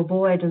who to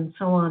avoid and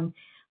so on.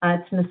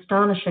 It's an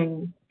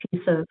astonishing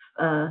piece of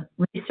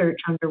research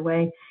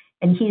underway.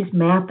 And he's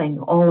mapping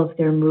all of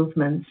their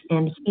movements,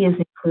 and he is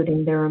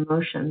including their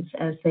emotions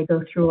as they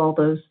go through all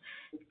those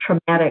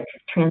traumatic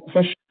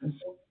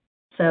transitions.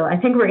 So I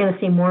think we're going to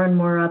see more and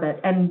more of it.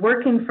 And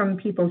working from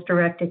people's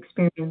direct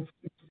experience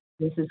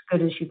is as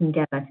good as you can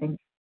get, I think.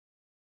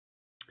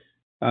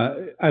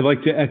 I'd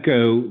like to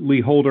echo Lee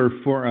Holder,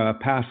 for a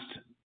past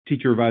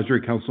Teacher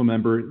Advisory Council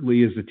member.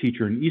 Lee is a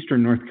teacher in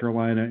Eastern North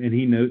Carolina, and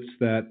he notes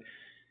that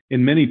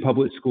in many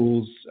public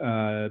schools,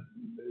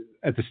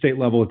 at the state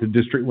level, at the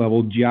district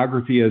level,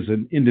 geography as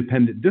an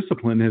independent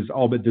discipline has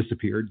all but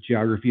disappeared.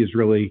 Geography is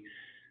really,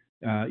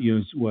 has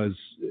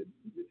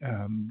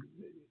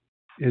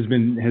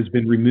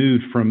been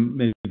removed from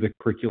many of the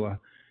curricula.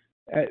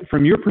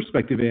 From your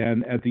perspective,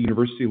 Anne, at the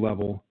university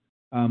level,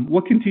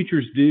 what can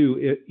teachers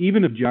do,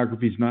 even if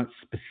geography is not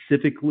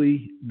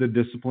specifically the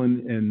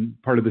discipline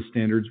and part of the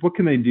standards? What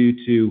can they do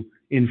to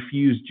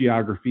infuse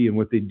geography in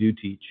what they do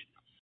teach?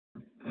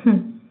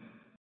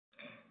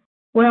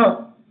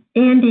 Well,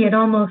 Andy, it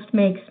almost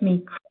makes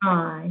me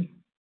cry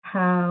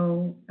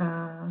how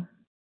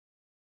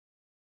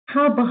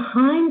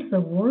behind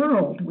the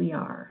world we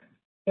are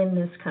in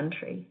this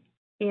country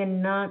in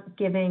not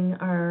giving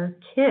our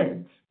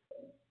kids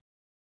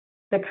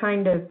the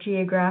kind of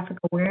geographic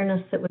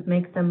awareness that would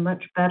make them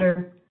much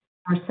better,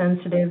 more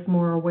sensitive,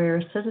 more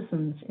aware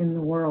citizens in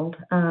the world.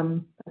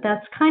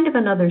 That's kind of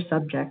another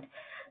subject.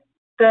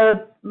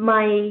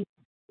 My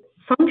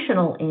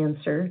functional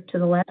answer to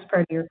the last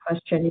part of your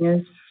question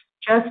is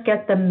just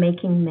get them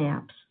making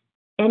maps.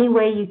 Any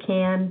way you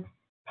can,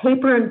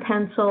 paper and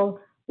pencil,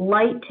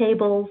 light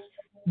tables,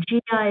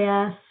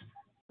 GIS,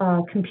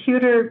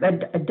 computer,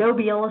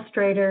 Adobe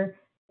Illustrator,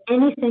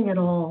 anything at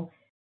all.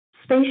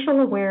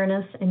 Spatial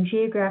awareness and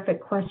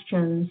geographic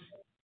questions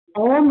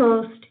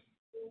almost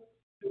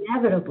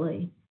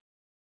inevitably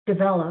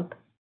develop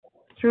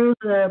through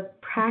the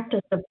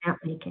practice of map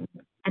making.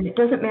 And it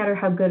doesn't matter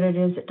how good it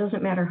is, it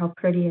doesn't matter how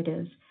pretty it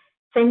is.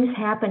 Things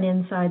happen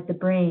inside the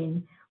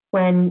brain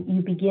when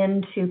you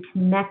begin to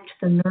connect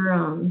the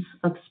neurons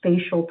of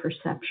spatial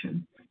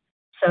perception.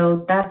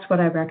 So that's what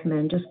I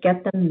recommend. Just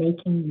get them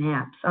making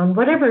maps on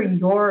whatever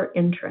you're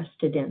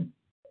interested in.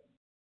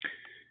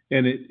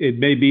 And it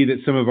may be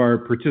that some of our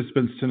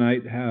participants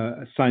tonight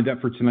signed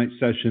up for tonight's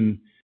session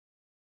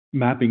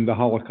mapping the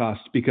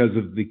Holocaust because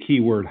of the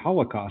keyword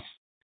Holocaust.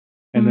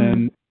 And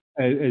then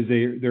as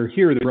they're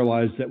here, they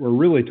realize that we're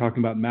really talking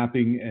about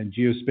mapping and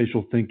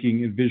geospatial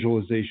thinking and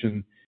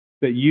visualization,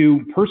 that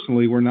you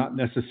personally were not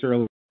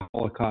necessarily a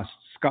Holocaust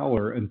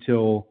scholar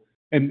until,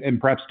 and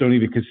perhaps don't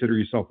even consider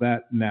yourself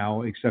that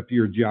now, except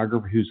you're a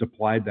geographer who's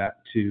applied that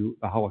to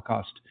the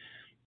Holocaust.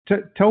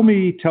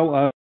 Tell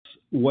us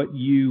what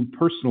you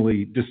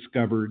personally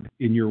discovered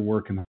in your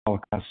work in the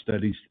Holocaust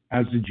studies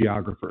as a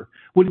geographer.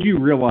 What did you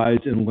realize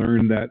and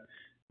learn that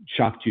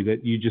shocked you,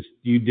 that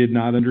you did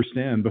not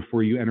understand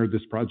before you entered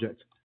this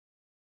project?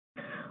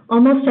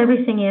 Almost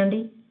everything,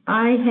 Andy.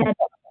 I had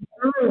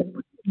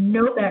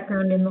no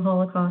background in the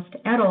Holocaust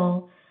at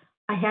all.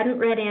 I hadn't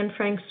read Anne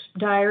Frank's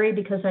diary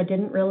because I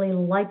didn't really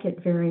like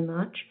it very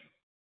much.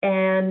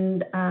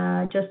 And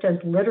just as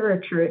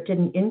literature, it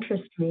didn't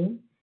interest me.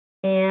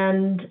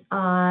 And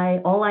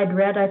all I'd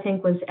read, I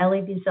think, was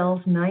Elie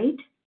Wiesel's Night.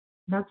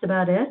 That's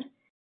about it.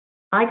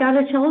 I got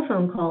a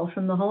telephone call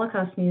from the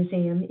Holocaust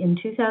Museum in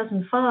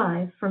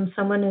 2005 from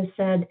someone who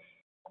said,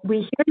 "We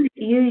hear that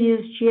you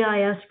use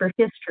GIS for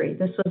history."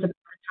 This was about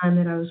the time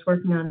that I was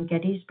working on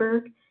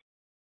Gettysburg.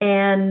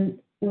 "And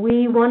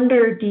we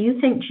wonder, do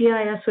you think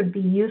GIS would be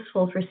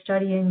useful for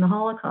studying the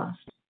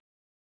Holocaust?"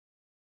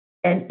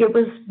 And it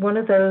was one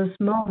of those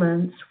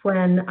moments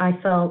when I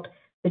felt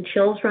the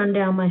chills run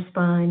down my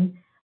spine,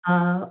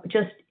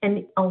 just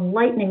a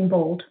lightning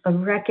bolt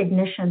of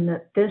recognition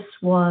that this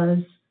was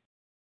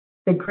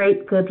the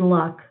great good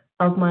luck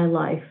of my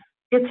life.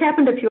 It's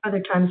happened a few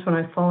other times when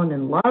I've fallen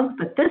in love,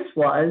 but this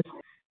was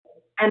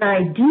an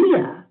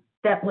idea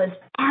that was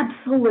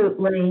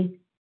absolutely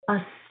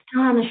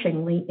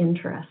astonishingly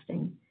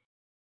interesting.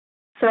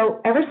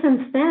 So ever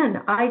since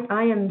then,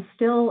 I am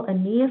still a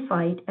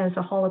neophyte as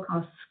a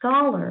Holocaust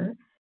scholar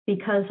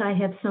because I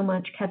have so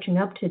much catching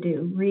up to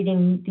do,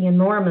 reading the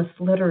enormous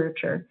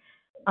literature.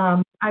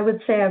 I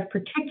would say I've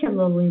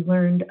particularly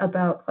learned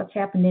about what's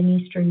happened in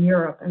Eastern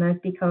Europe, and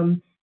I've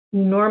become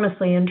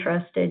enormously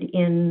interested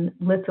in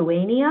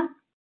Lithuania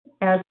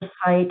as a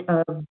site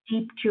of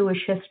deep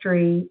Jewish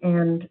history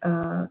and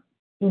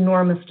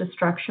enormous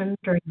destruction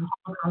during the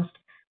Holocaust.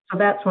 So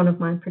that's one of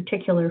my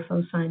particular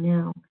foci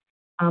now.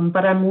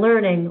 But I'm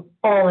learning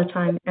all the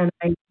time, and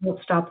I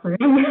won't stop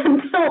learning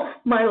until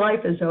my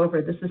life is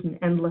over. This is an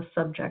endless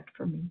subject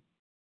for me.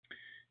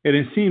 And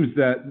it seems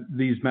that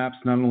these maps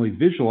not only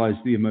visualize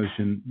the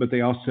emotion, but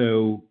they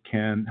also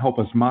can help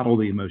us model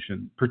the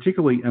emotion,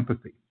 particularly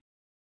empathy.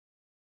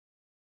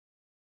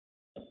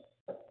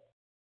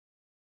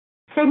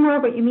 Say more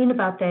what you mean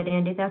about that,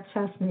 Andy. That's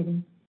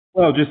fascinating.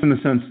 Well, just in the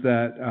sense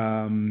that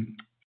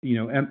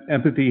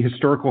empathy,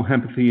 historical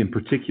empathy in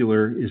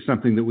particular, is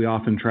something that we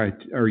often try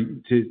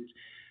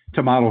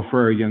to model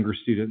for our younger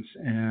students,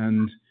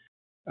 and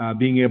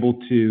being able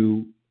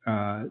to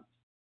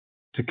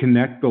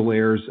connect the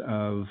layers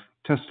of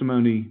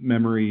testimony,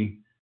 memory,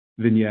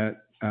 vignette,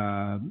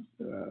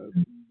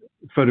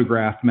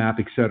 photograph, map,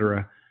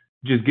 etc.,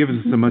 just gives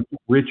us a much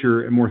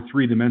richer and more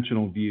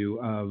three-dimensional view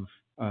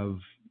of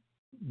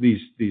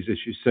these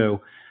issues.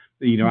 So,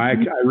 I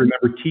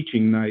remember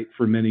teaching night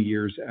for many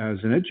years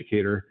as an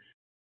educator,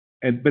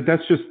 but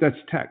that's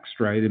text,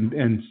 right?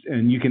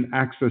 And you can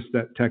access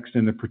that text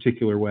in a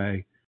particular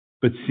way,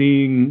 but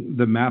seeing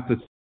the map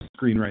that's on the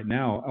screen right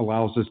now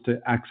allows us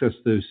to access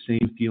those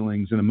same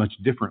feelings in a much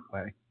different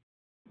way.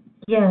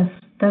 Yes,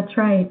 that's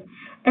right.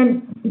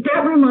 And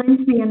that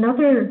reminds me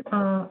another,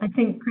 I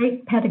think,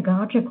 great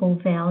pedagogical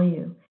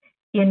value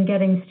in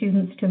getting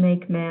students to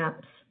make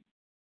maps.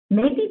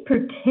 Maybe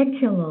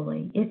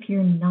particularly if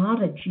you're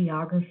not a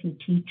geography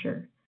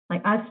teacher.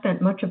 Like, I've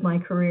spent much of my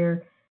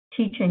career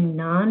teaching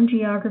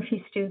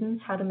non-geography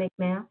students how to make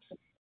maps,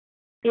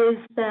 is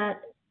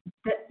that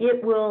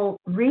it will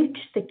reach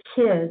the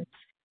kids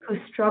who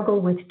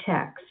struggle with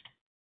text.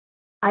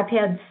 I've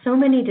had so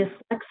many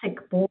dyslexic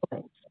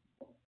boys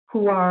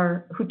who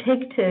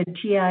take to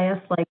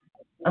GIS like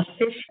a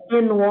fish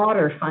in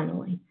water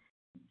finally,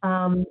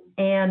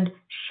 and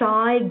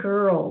shy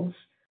girls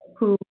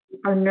who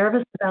are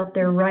nervous about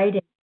their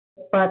writing,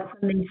 but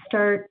when they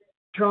start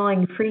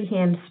drawing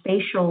freehand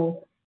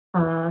spatial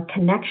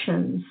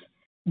connections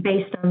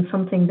based on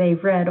something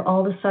they've read,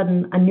 all of a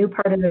sudden a new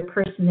part of their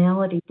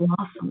personality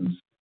blossoms.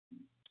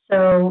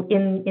 So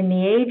in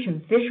the age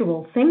of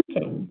visual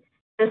thinking,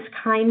 this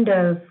kind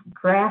of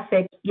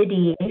graphic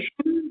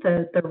ideation,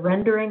 the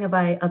rendering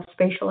of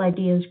spatial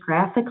ideas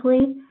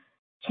graphically,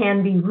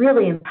 can be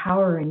really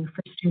empowering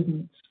for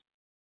students.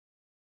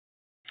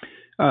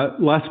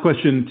 Last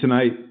question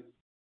tonight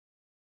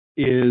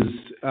is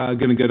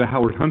going to go to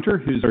Howard Hunter,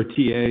 who's our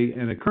TA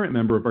and a current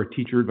member of our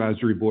teacher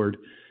advisory board.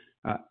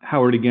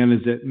 Howard, again,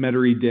 is at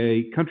Metairie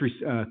Day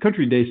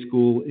Country Day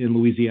School in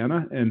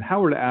Louisiana. And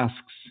Howard asks,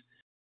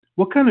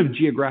 what kind of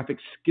geographic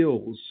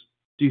skills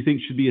do you think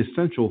should be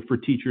essential for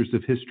teachers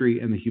of history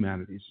and the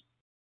humanities?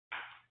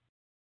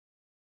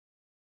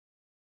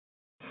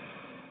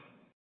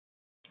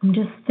 I'm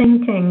just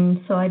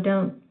thinking so I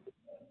don't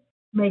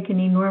make an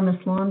enormous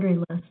laundry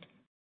list.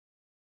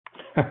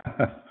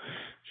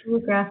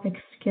 Geographic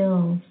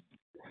skills.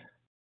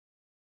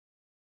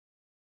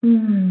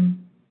 Mm.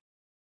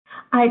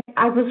 I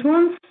was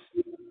once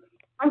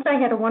I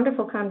had a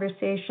wonderful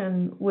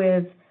conversation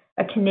with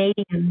a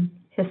Canadian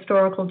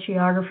historical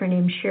geographer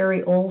named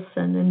Sherry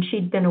Olson, and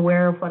she'd been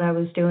aware of what I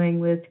was doing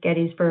with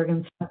Gettysburg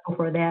and stuff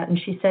before that. And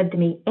she said to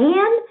me,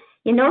 "Anne,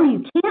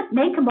 you can't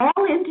make them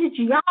all into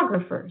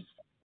geographers."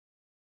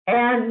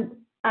 And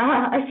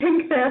I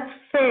think that's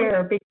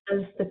fair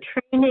because the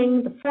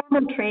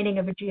formal training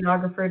of a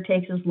geographer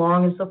takes as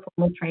long as the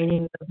formal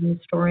training of an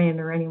historian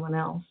or anyone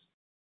else.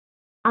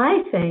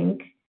 I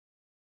think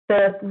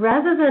that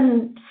rather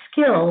than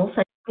skills,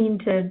 I don't mean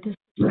to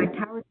disrespect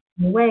Howard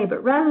in a way,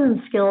 but rather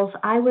than skills,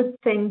 I would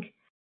think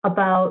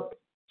about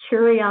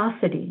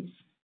curiosities.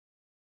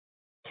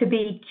 To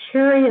be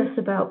curious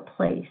about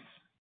places,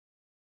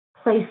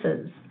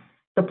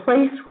 the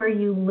place where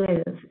you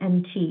live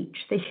and teach,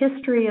 the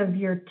history of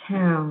your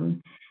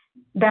town.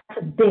 That's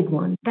a big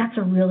one. That's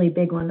a really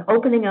big one.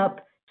 Opening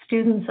up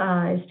students'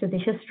 eyes to the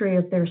history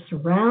of their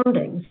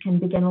surroundings can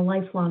begin a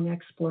lifelong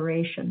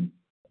exploration.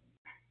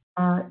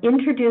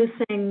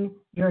 Introducing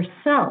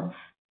yourself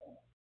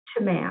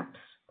to maps,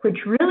 which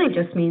really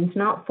just means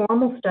not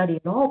formal study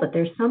at all, but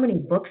there's so many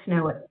books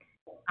now at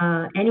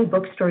any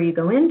bookstore you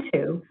go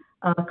into,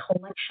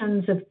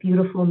 collections of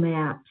beautiful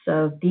maps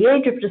of the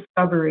Age of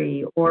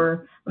Discovery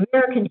or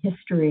American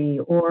history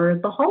or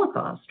the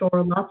Holocaust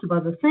or lots of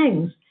other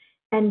things,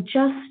 and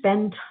just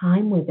spend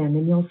time with them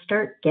and you'll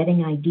start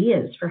getting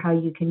ideas for how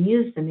you can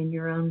use them in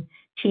your own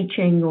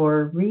teaching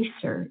or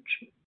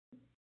research.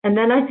 And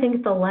then I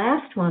think the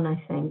last one,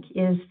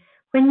 is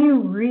when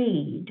you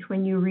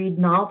read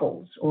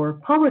novels or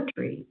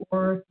poetry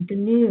or the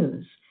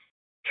news,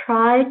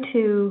 try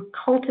to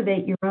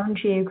cultivate your own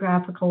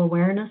geographical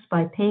awareness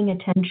by paying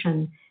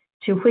attention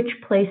to which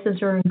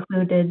places are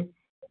included.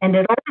 And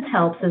it always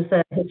helps, as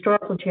the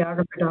historical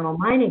geographer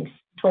Donald Meinig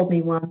told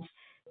me once,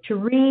 to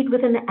read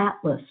with an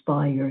atlas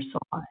by your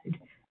side,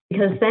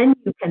 because then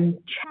you can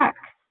check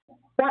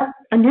what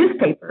a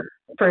newspaper,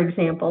 for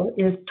example,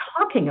 is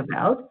talking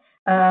about,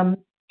 and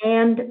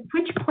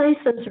which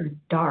places are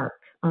dark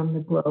on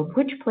the globe,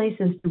 which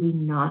places do we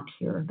not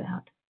hear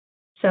about.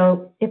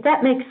 So if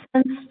that makes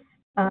sense,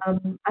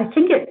 I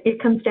think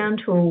it comes down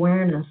to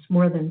awareness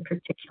more than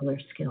particular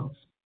skills.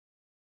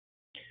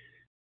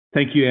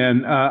 Thank you,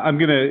 Anne. I'm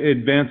going to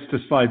advance to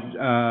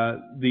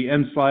the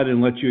end slide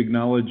and let you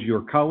acknowledge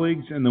your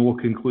colleagues, and then we'll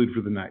conclude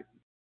for the night.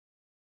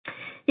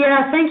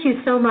 Yeah, thank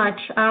you so much.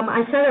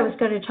 I said I was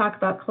going to talk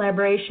about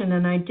collaboration,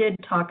 and I did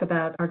talk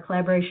about our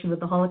collaboration with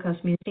the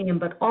Holocaust Museum,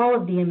 but all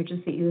of the images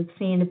that you have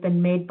seen have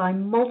been made by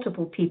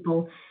multiple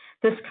people.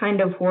 This kind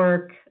of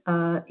work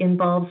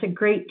involves a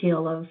great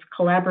deal of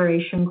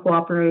collaboration,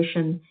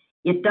 cooperation.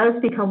 It does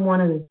become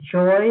one of the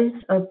joys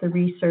of the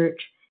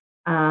research,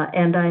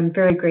 and I'm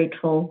very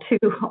grateful to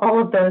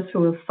all of those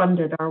who have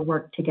funded our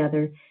work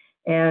together.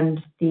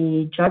 And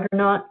the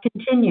juggernaut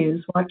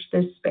continues. Watch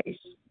this space.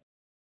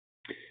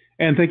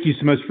 And thank you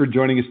so much for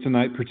joining us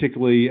tonight,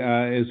 particularly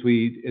as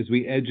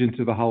we edge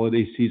into the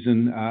holiday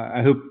season.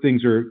 I hope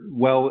things are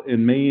well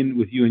in Maine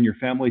with you and your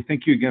family.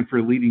 Thank you again for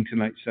leading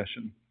tonight's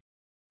session.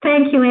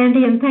 Thank you,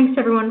 Andy, and thanks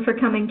everyone for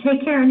coming.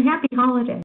 Take care and happy holidays.